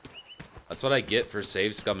 That's what I get for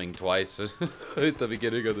save scumming twice at the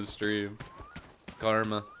beginning of the stream.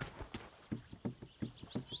 Karma.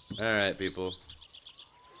 Alright, people.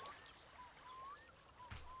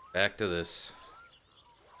 Back to this.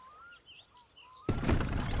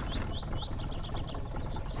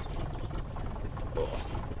 Oh.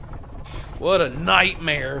 What a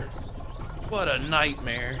nightmare. What a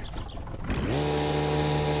nightmare.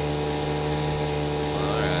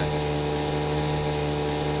 Alright.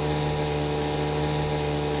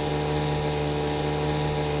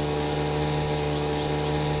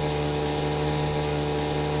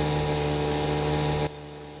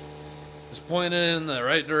 Just pointed in the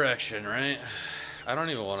right direction, right? I don't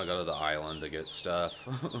even want to go to the island to get stuff,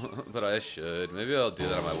 but I should. Maybe I'll do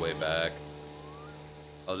that on my way back.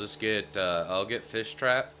 I'll just get, I'll get fish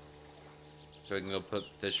trap, so I can go put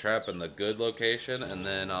fish trap in the good location, and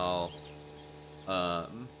then I'll,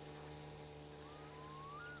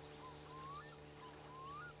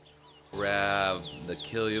 grab the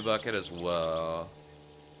kill you bucket as well.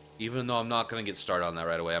 Even though I'm not gonna get started on that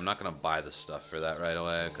right away, I'm not gonna buy the stuff for that right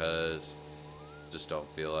away, because I just don't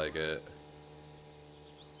feel like it.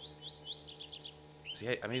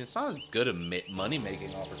 See, I mean, it's not as good a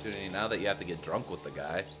money-making opportunity now that you have to get drunk with the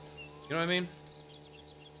guy. You know what I mean?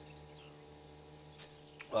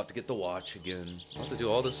 We'll have to get the watch again. We'll have to do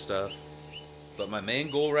all this stuff. But my main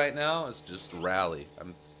goal right now is just rally.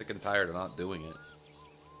 I'm sick and tired of not doing it.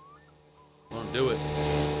 I want to do it.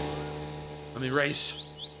 Let me race.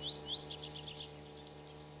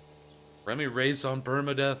 Let me race on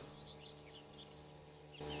permadeath.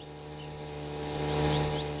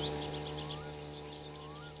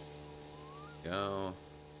 Go.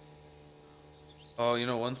 Oh, you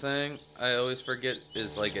know one thing I always forget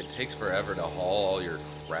is like it takes forever to haul all your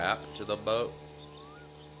crap to the boat.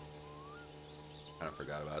 Kind of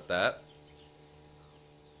forgot about that.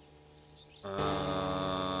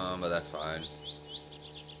 But that's fine.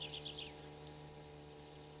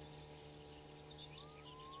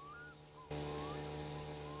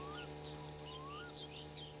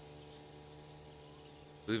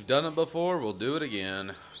 We've done it before, we'll do it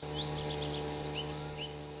again.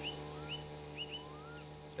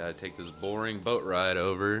 Gotta take this boring boat ride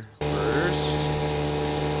over first.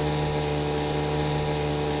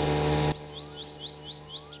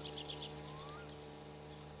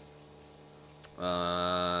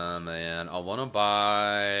 Man, I want to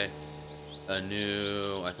buy a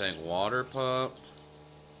new, I think, water pump.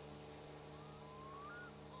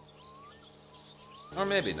 Or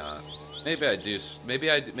maybe not. Maybe I do.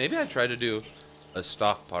 Maybe I try to do a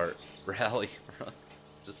stock part rally.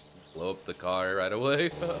 Just blow up the car right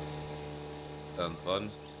away. Sounds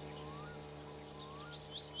fun.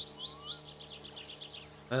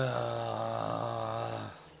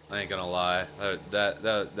 I ain't gonna lie.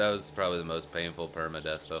 That was probably the most painful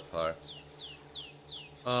permadeath so far.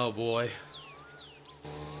 Oh boy.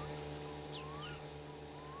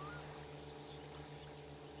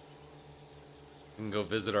 We can go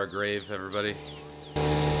visit our grave, everybody.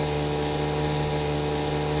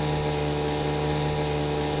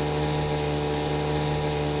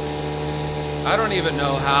 I don't even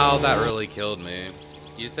know how that really killed me.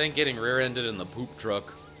 You'd think getting rear-ended in the poop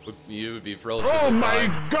truck would be relatively fine. Oh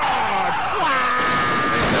my God!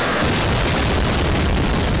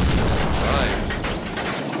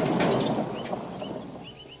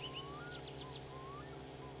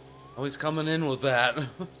 Oh, he's coming in with that.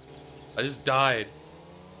 I just died.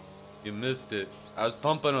 You missed it. I was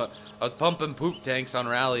pumping poop tanks on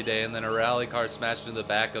rally day, and then a rally car smashed in the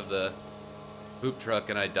back of the poop truck,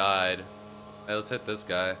 and I died. Hey, let's hit this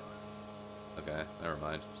guy. Okay, never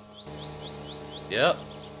mind. Yep.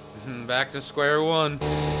 Back to square one. Did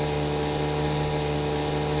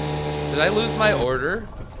I lose my order?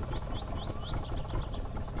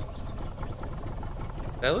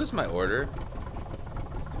 Did I lose my order?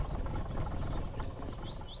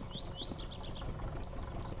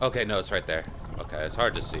 Okay, no, it's right there. Okay, it's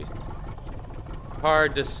hard to see.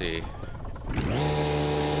 Hard to see.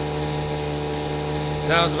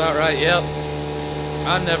 Sounds about right, yep.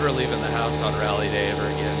 I'm never leaving the house on rally day ever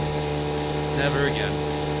again. Never again.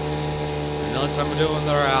 Unless I'm doing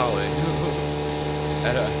the rally.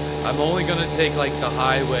 And, I'm only gonna take, like, the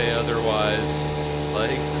highway otherwise.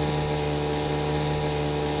 Like...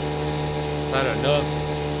 I've had enough.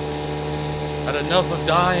 Had enough of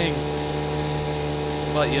dying.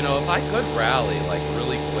 But, you know, if I could rally, like,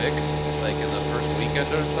 really quick, like, in the first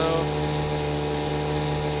weekend or so,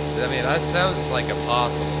 I mean, that sounds, like,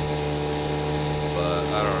 impossible. But,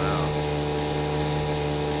 I don't know.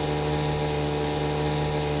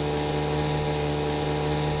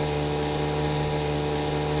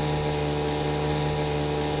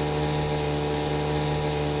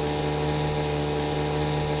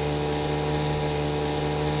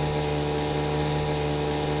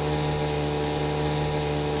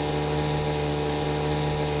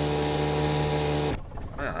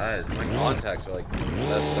 My contacts are like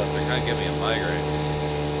messed up. They're kind of giving me a migraine.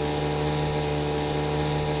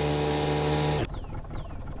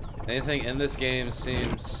 Anything in this game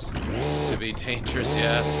seems to be dangerous,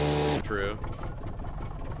 yeah. True.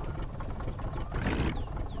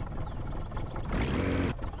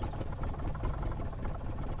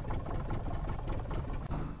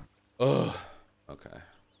 Oh, okay.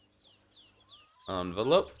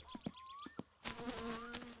 Envelope.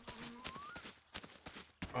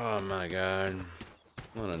 Oh my god.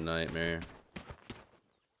 What a nightmare.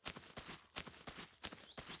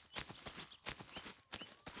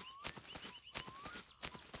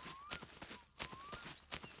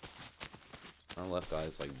 My left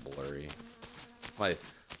eye's like blurry. My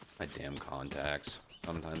damn contacts.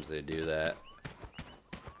 Sometimes they do that.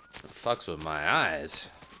 It fucks with my eyes.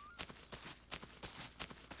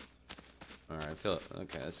 Alright, I feel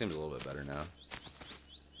okay, that seems a little bit better now.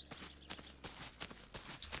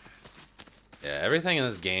 Yeah, everything in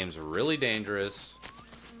this game's really dangerous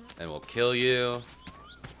and will kill you,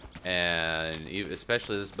 and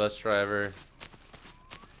especially this bus driver.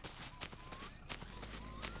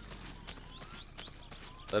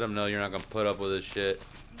 Let him know you're not gonna put up with his shit.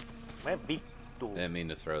 Me vittu. Didn't mean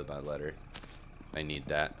to throw my letter. I need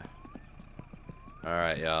that.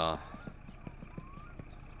 Alright, y'all.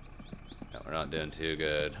 No, we're not doing too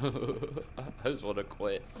good. I just want to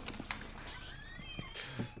quit.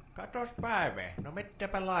 Katos päivä. No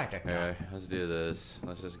mitäpä laitetaan? Alright, let's do this.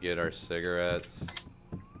 Let's just get our cigarettes.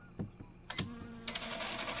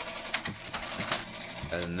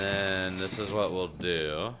 And then this is what we'll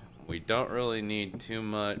do. We don't really need too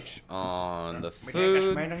much on the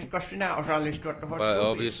food, Sinä osallistua tuohon but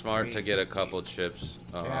it'll be smart to get a couple chips.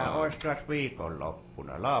 Sehän ois taas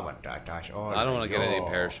viikonloppuna. Lauantai taisi olla. I don't want to get any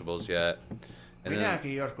perishables yet. And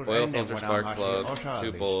Minäkin joskus oil ennen filter vanhaan spark plug,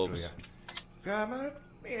 osallistuin. 2 bulbs. Kyllä mä nyt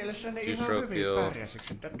mielessäni Two ihan stroke hyvin fuel.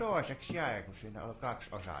 pärjäsiksi, että toiseksi jäi, kun siinä oli 2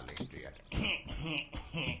 osallistujat.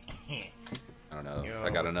 I don't know if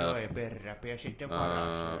I got enough. Toi perräpi ja sitten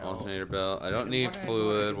paras. Alternator belt. I don't need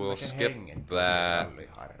fluid. We'll skip that.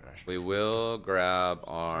 We will grab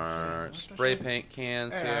our spray paint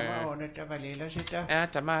cans here. Elämä on, että välillä sitä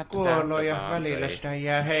kuolee ja välillä sitä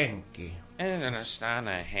jää henki.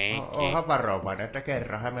 Oonhan varovainen, että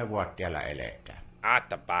kerranhan me vuotiailla eletään.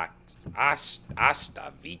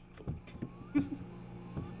 Asta vittu.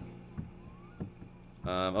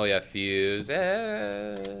 Oh yeah, fuse.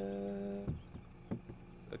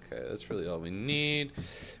 Okay, that's really all we need.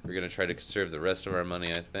 We're gonna try to conserve the rest of our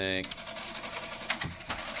money, I think.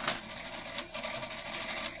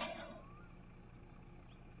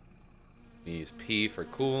 Use P for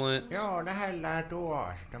coolant. Joo, nähdään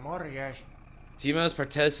tuosta. Morjes. Timo's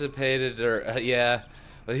participated, or yeah,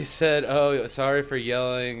 but he said, "Oh, sorry for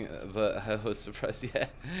yelling," but I was surprised.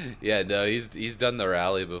 Yeah, no, he's done the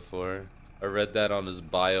rally before. I read that on his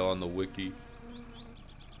bio on the wiki.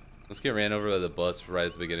 Let's get ran over by the bus right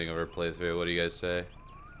at the beginning of our playthrough. What do you guys say?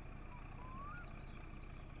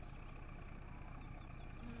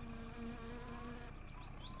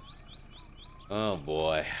 Oh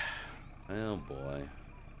boy. Oh boy.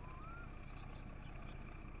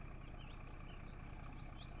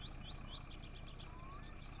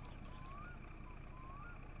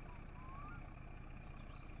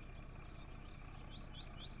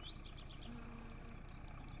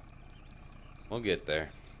 We'll get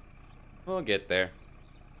there. We'll get there.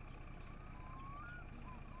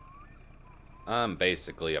 I'm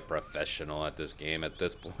basically a professional at this game at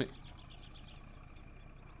this point.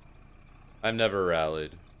 I've never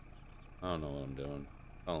rallied. I don't know what I'm doing.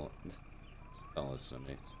 Don't listen to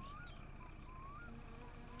me.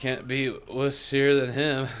 Can't be wussier than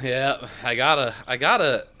him. Yeah, I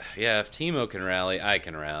gotta. Yeah, if Timo can rally, I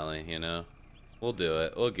can rally, you know. We'll do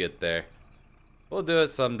it. We'll get there. We'll do it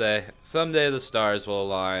someday. Someday the stars will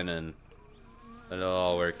align and it'll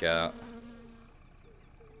all work out.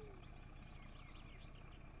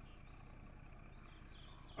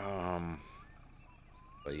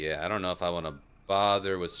 But yeah, I don't know if I want to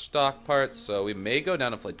bother with stock parts, so we may go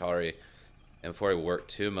down to Flaitari and before we work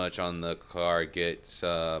too much on the car, get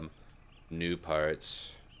some new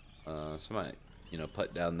parts. So I might, you know,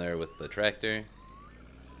 put down there with the tractor.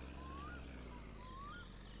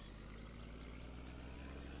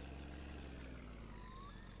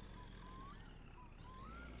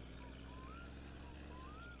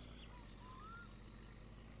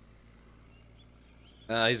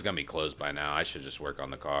 He's gonna be closed by now. I should just work on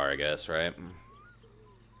the car, I guess, right?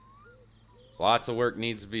 Lots of work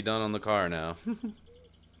needs to be done on the car now.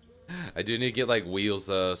 I do need to get, like, wheels,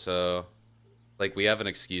 though, so... Like, we have an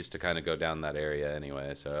excuse to kind of go down that area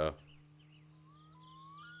anyway, so...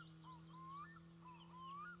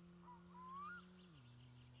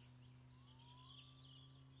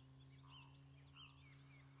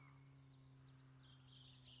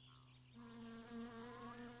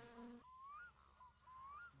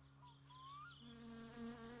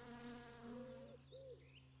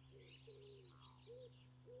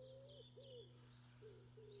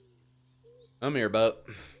 Come here, boat.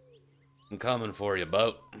 I'm coming for you,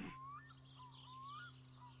 boat.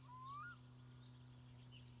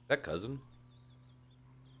 That cousin?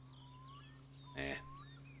 Eh.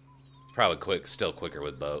 It's probably still quicker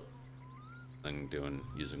with boat than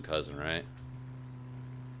using cousin, right?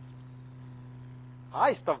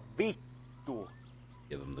 Haista vittu.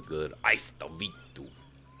 Give him the good aista vittu.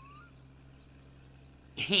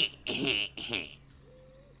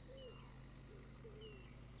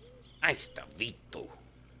 Aista vittu.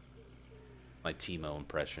 My Timo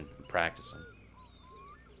impression. I'm practicing.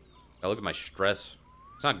 Now look at my stress.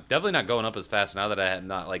 It's definitely not going up as fast now that I'm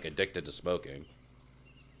not, like, addicted to smoking.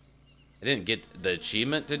 I didn't get the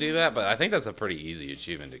achievement to do that, but I think that's a pretty easy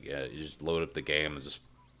achievement to get. You just load up the game and just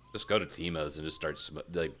go to Timo's and just start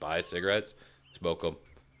buy cigarettes, smoke them,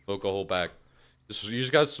 Smoke a whole pack. You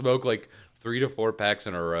just gotta smoke like 3 to 4 packs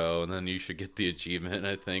in a row, and then you should get the achievement,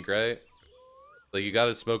 I think, right? Like, you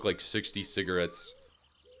gotta smoke like 60 cigarettes.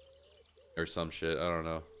 Or some shit, I don't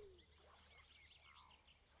know.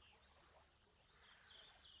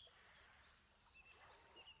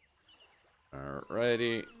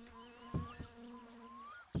 Alrighty.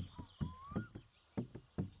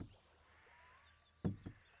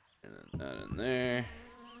 And then that in there.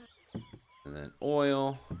 And then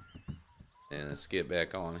oil. And let's get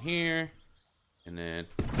back on here. And then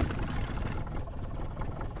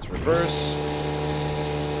let's reverse.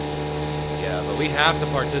 Yeah, but we have to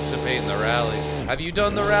participate in the rally. Have you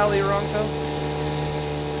done the rally, Ronco?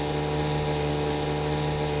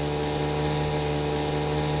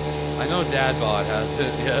 I know Dadbot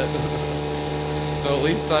hasn't yet. So at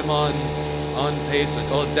least I'm on pace with...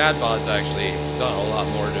 Well, Dadbot's actually done a lot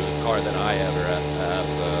more to his car than I ever have,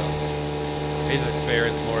 so... He's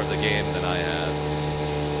experienced more of the game than I have.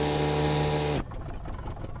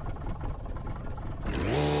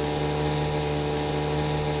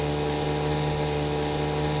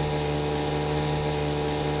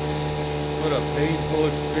 What a painful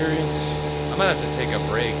experience. I might have to take a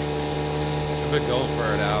break. I've been going for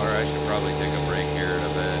an hour. I should probably take a break here in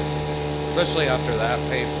a bit. Especially after that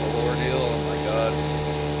painful ordeal. Oh my god.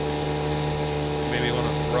 Made me want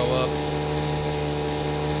to throw up.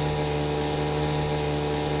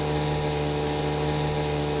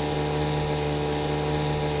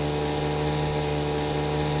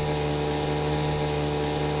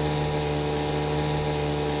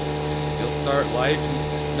 You'll start life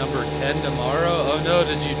number 10 tomorrow? Oh no,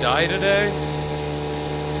 did you die today?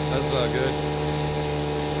 That's not good.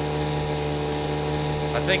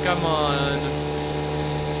 I think I'm on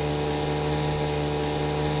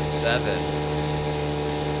 7.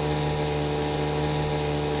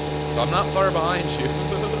 So I'm not far behind you.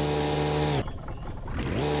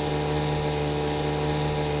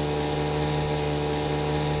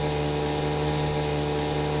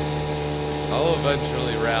 I'll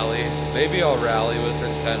eventually rally. Maybe I'll rally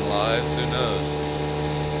within 10 lives, who knows?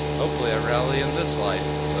 Hopefully I rally in this life,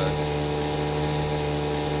 but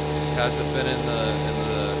just hasn't been in the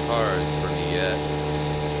cards for me yet.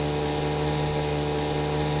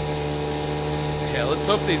 Yeah, let's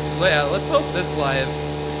hope this life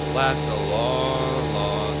lasts a long,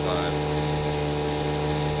 long time.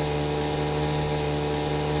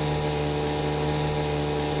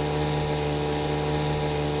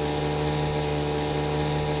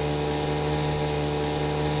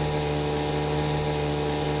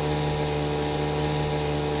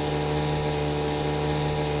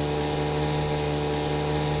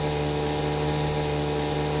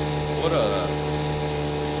 What a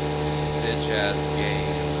bitch-ass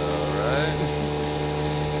game, though, right?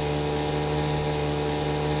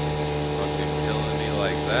 Fucking killing me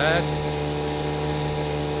like that.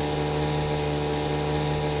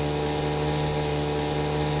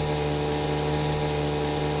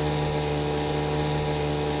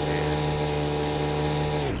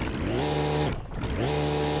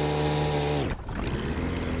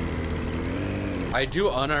 I do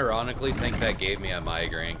unironically think that gave me a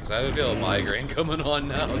migraine, because I feel a migraine coming on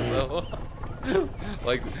now, so...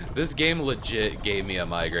 Like, this game legit gave me a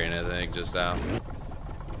migraine, I think, just now.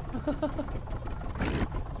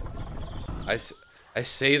 I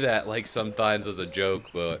say that, like, sometimes as a joke,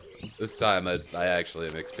 but this time I actually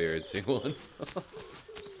am experiencing one.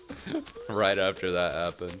 Right after that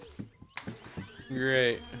happened.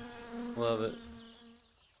 Great. Love it.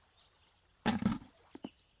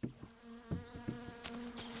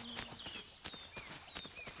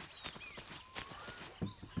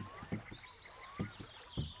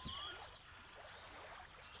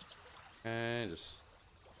 Okay, just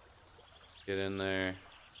get in there.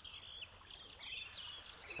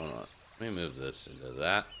 Hold on. Let me move this into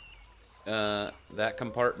that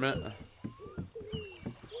compartment.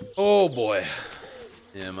 Oh boy.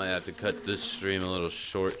 Yeah, I might have to cut this stream a little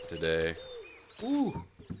short today. Ooh.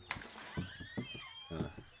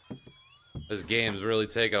 This game's really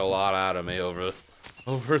taken a lot out of me over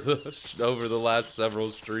the last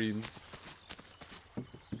several streams.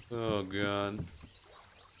 Oh god.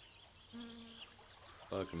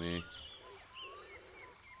 Fuck me.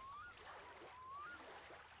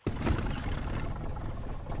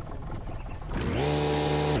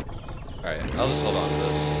 Alright, I'll just hold on to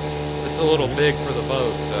this. It's a little big for the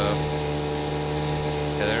boat, so...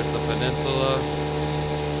 Okay, there's the peninsula.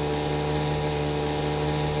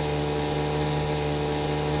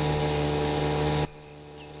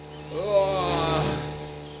 Oh.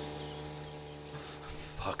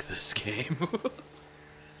 Fuck this game.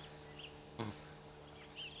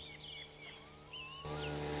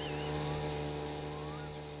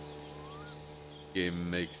 Game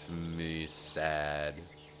makes me sad.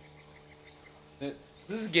 Does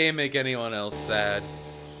this game make anyone else sad?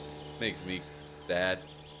 Makes me sad.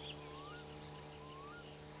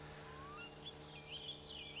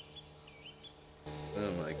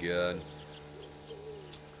 Oh my god.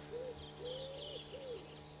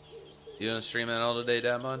 You gonna stream that all today,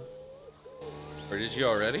 Damon? Or did you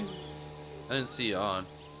already? I didn't see you on.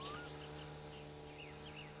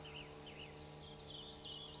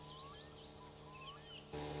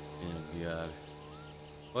 Oh god.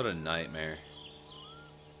 What a nightmare.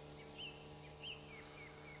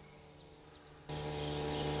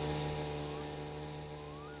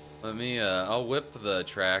 Let me, I'll whip the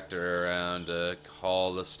tractor around to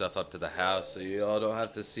haul the stuff up to the house so you all don't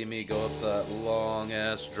have to see me go up that long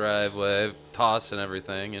ass driveway, tossing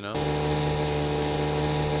everything, you know?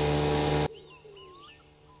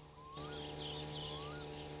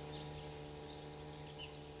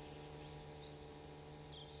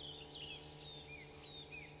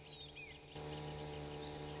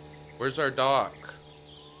 Where's our dock?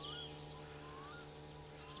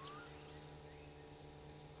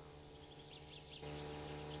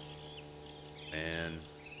 Man.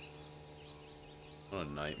 What a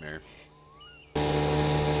nightmare.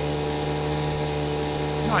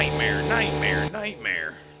 Nightmare, nightmare,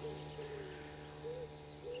 nightmare.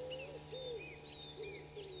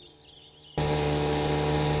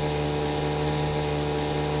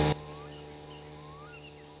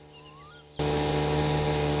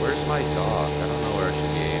 Where's my dock? I don't know where I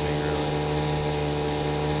should be aiming, really.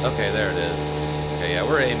 Okay, there it is. Okay, yeah,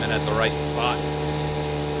 we're aiming at the right spot.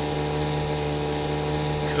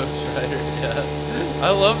 Ghost Rider, yeah. I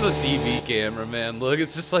love the TV camera, man. Look,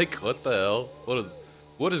 it's just like, what the hell?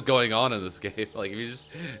 What is going on in this game? Like, if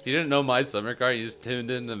you didn't know my summer car, you just tuned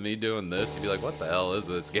into me doing this, you'd be like, what the hell is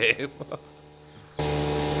this game?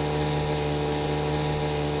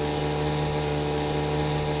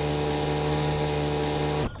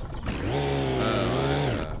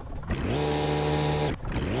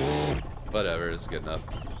 Whatever, it's good enough.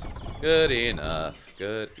 Good enough.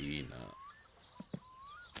 Good enough.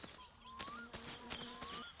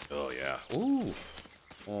 Oh, yeah. Ooh.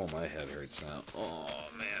 Oh, my head hurts now. Oh,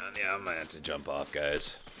 man. Yeah, I might have to jump off,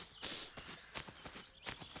 guys.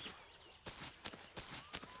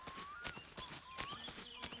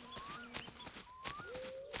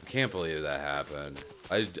 I can't believe that happened.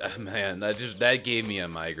 Man, that gave me a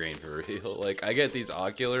migraine for real. Like, I get these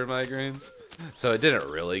ocular migraines, so it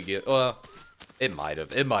didn't really get, well, it might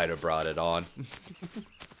have brought it on.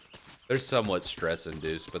 They're somewhat stress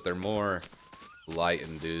induced, but they're more light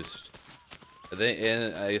induced.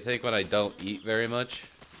 I think when I don't eat very much,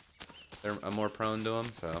 I'm more prone to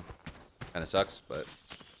them, so kind of sucks, but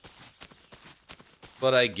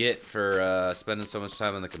what I get for spending so much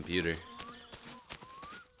time on the computer.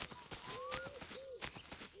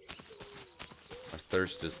 My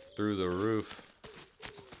thirst is through the roof.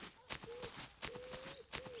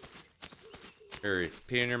 Here,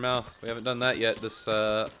 pee in your mouth. We haven't done that yet this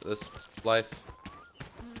life.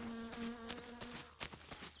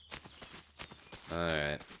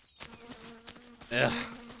 Alright. Yeah.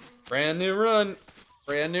 Brand new run.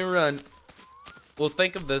 Brand new run. We'll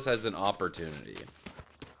think of this as an opportunity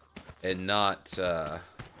and not a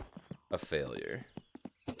failure.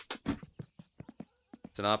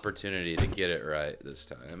 It's an opportunity to get it right this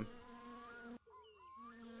time.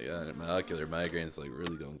 Yeah, my ocular migraine's like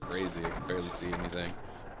really going crazy. I can barely see anything.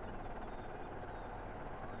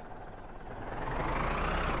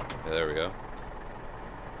 Yeah, there we go.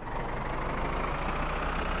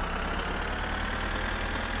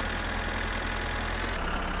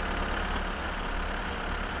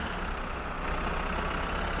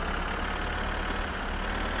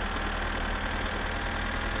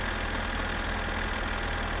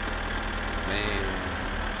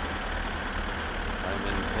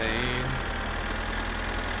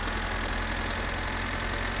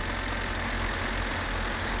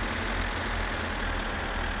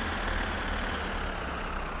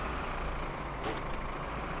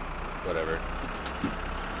 Whatever.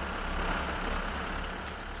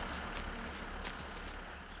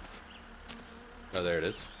 Oh, there it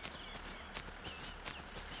is.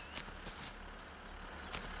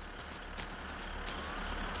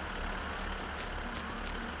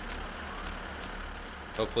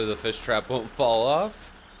 Hopefully the fish trap won't fall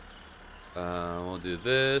off. We'll do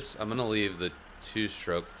this. I'm gonna leave the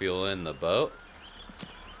two-stroke fuel in the boat.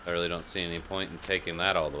 I really don't see any point in taking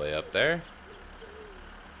that all the way up there.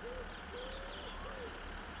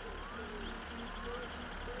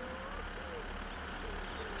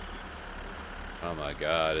 Oh my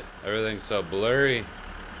god, everything's so blurry.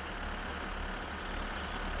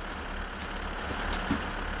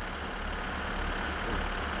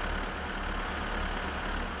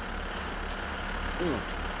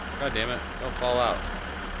 God damn it. Don't fall out.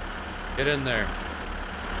 Get in there.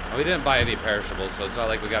 Oh, we didn't buy any perishables, so it's not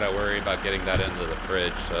like we gotta worry about getting that into the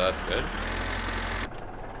fridge, so that's good.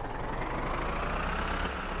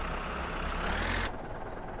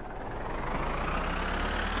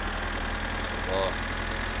 Well,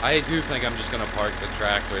 I do think I'm just gonna park the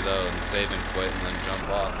tractor though and save and quit and then jump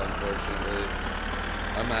off, unfortunately.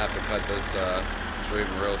 I'm gonna have to cut this stream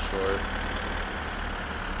real short.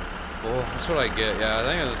 Well, that's what I get. Yeah, I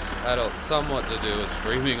think it had somewhat to do with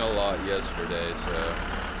streaming a lot yesterday, so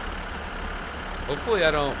hopefully I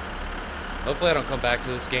don't come back to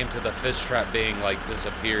this game to the fish trap being like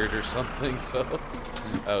disappeared or something, so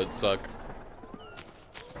that would suck.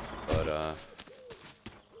 But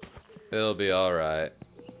it'll be alright.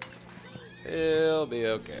 It'll be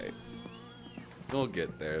okay. We'll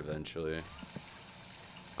get there eventually.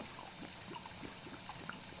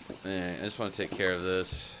 Man, I just want to take care of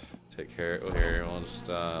this. Take care. Oh, here, we'll just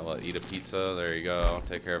eat a pizza. There you go.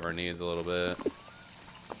 Take care of our needs a little bit.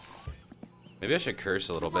 Maybe I should curse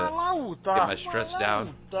a little bit. Get my stress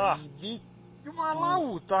down. I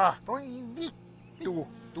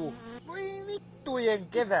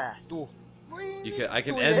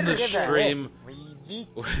can end the stream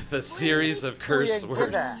with a series of curse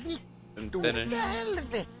words and finish.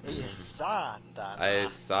 I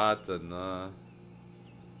Satana.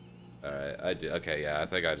 Alright, I do. Okay, yeah, I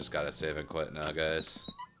think I just gotta save and quit now, guys.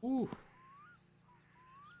 Woo.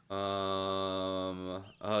 Oh,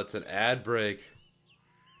 it's an ad break.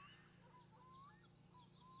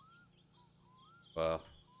 Well,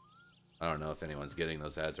 I don't know if anyone's getting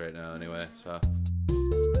those ads right now anyway, so.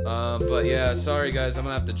 But yeah, sorry guys, I'm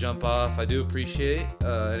gonna have to jump off. I do appreciate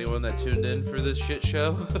anyone that tuned in for this shit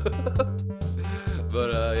show.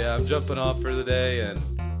 But yeah, I'm jumping off for the day, and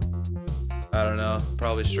I don't know,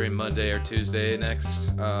 probably stream Monday or Tuesday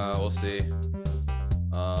next. We'll see.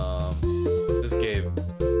 This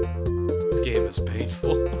game is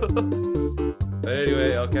painful. But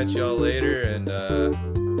anyway, I'll catch y'all later, and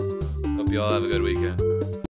hope y'all have a good weekend.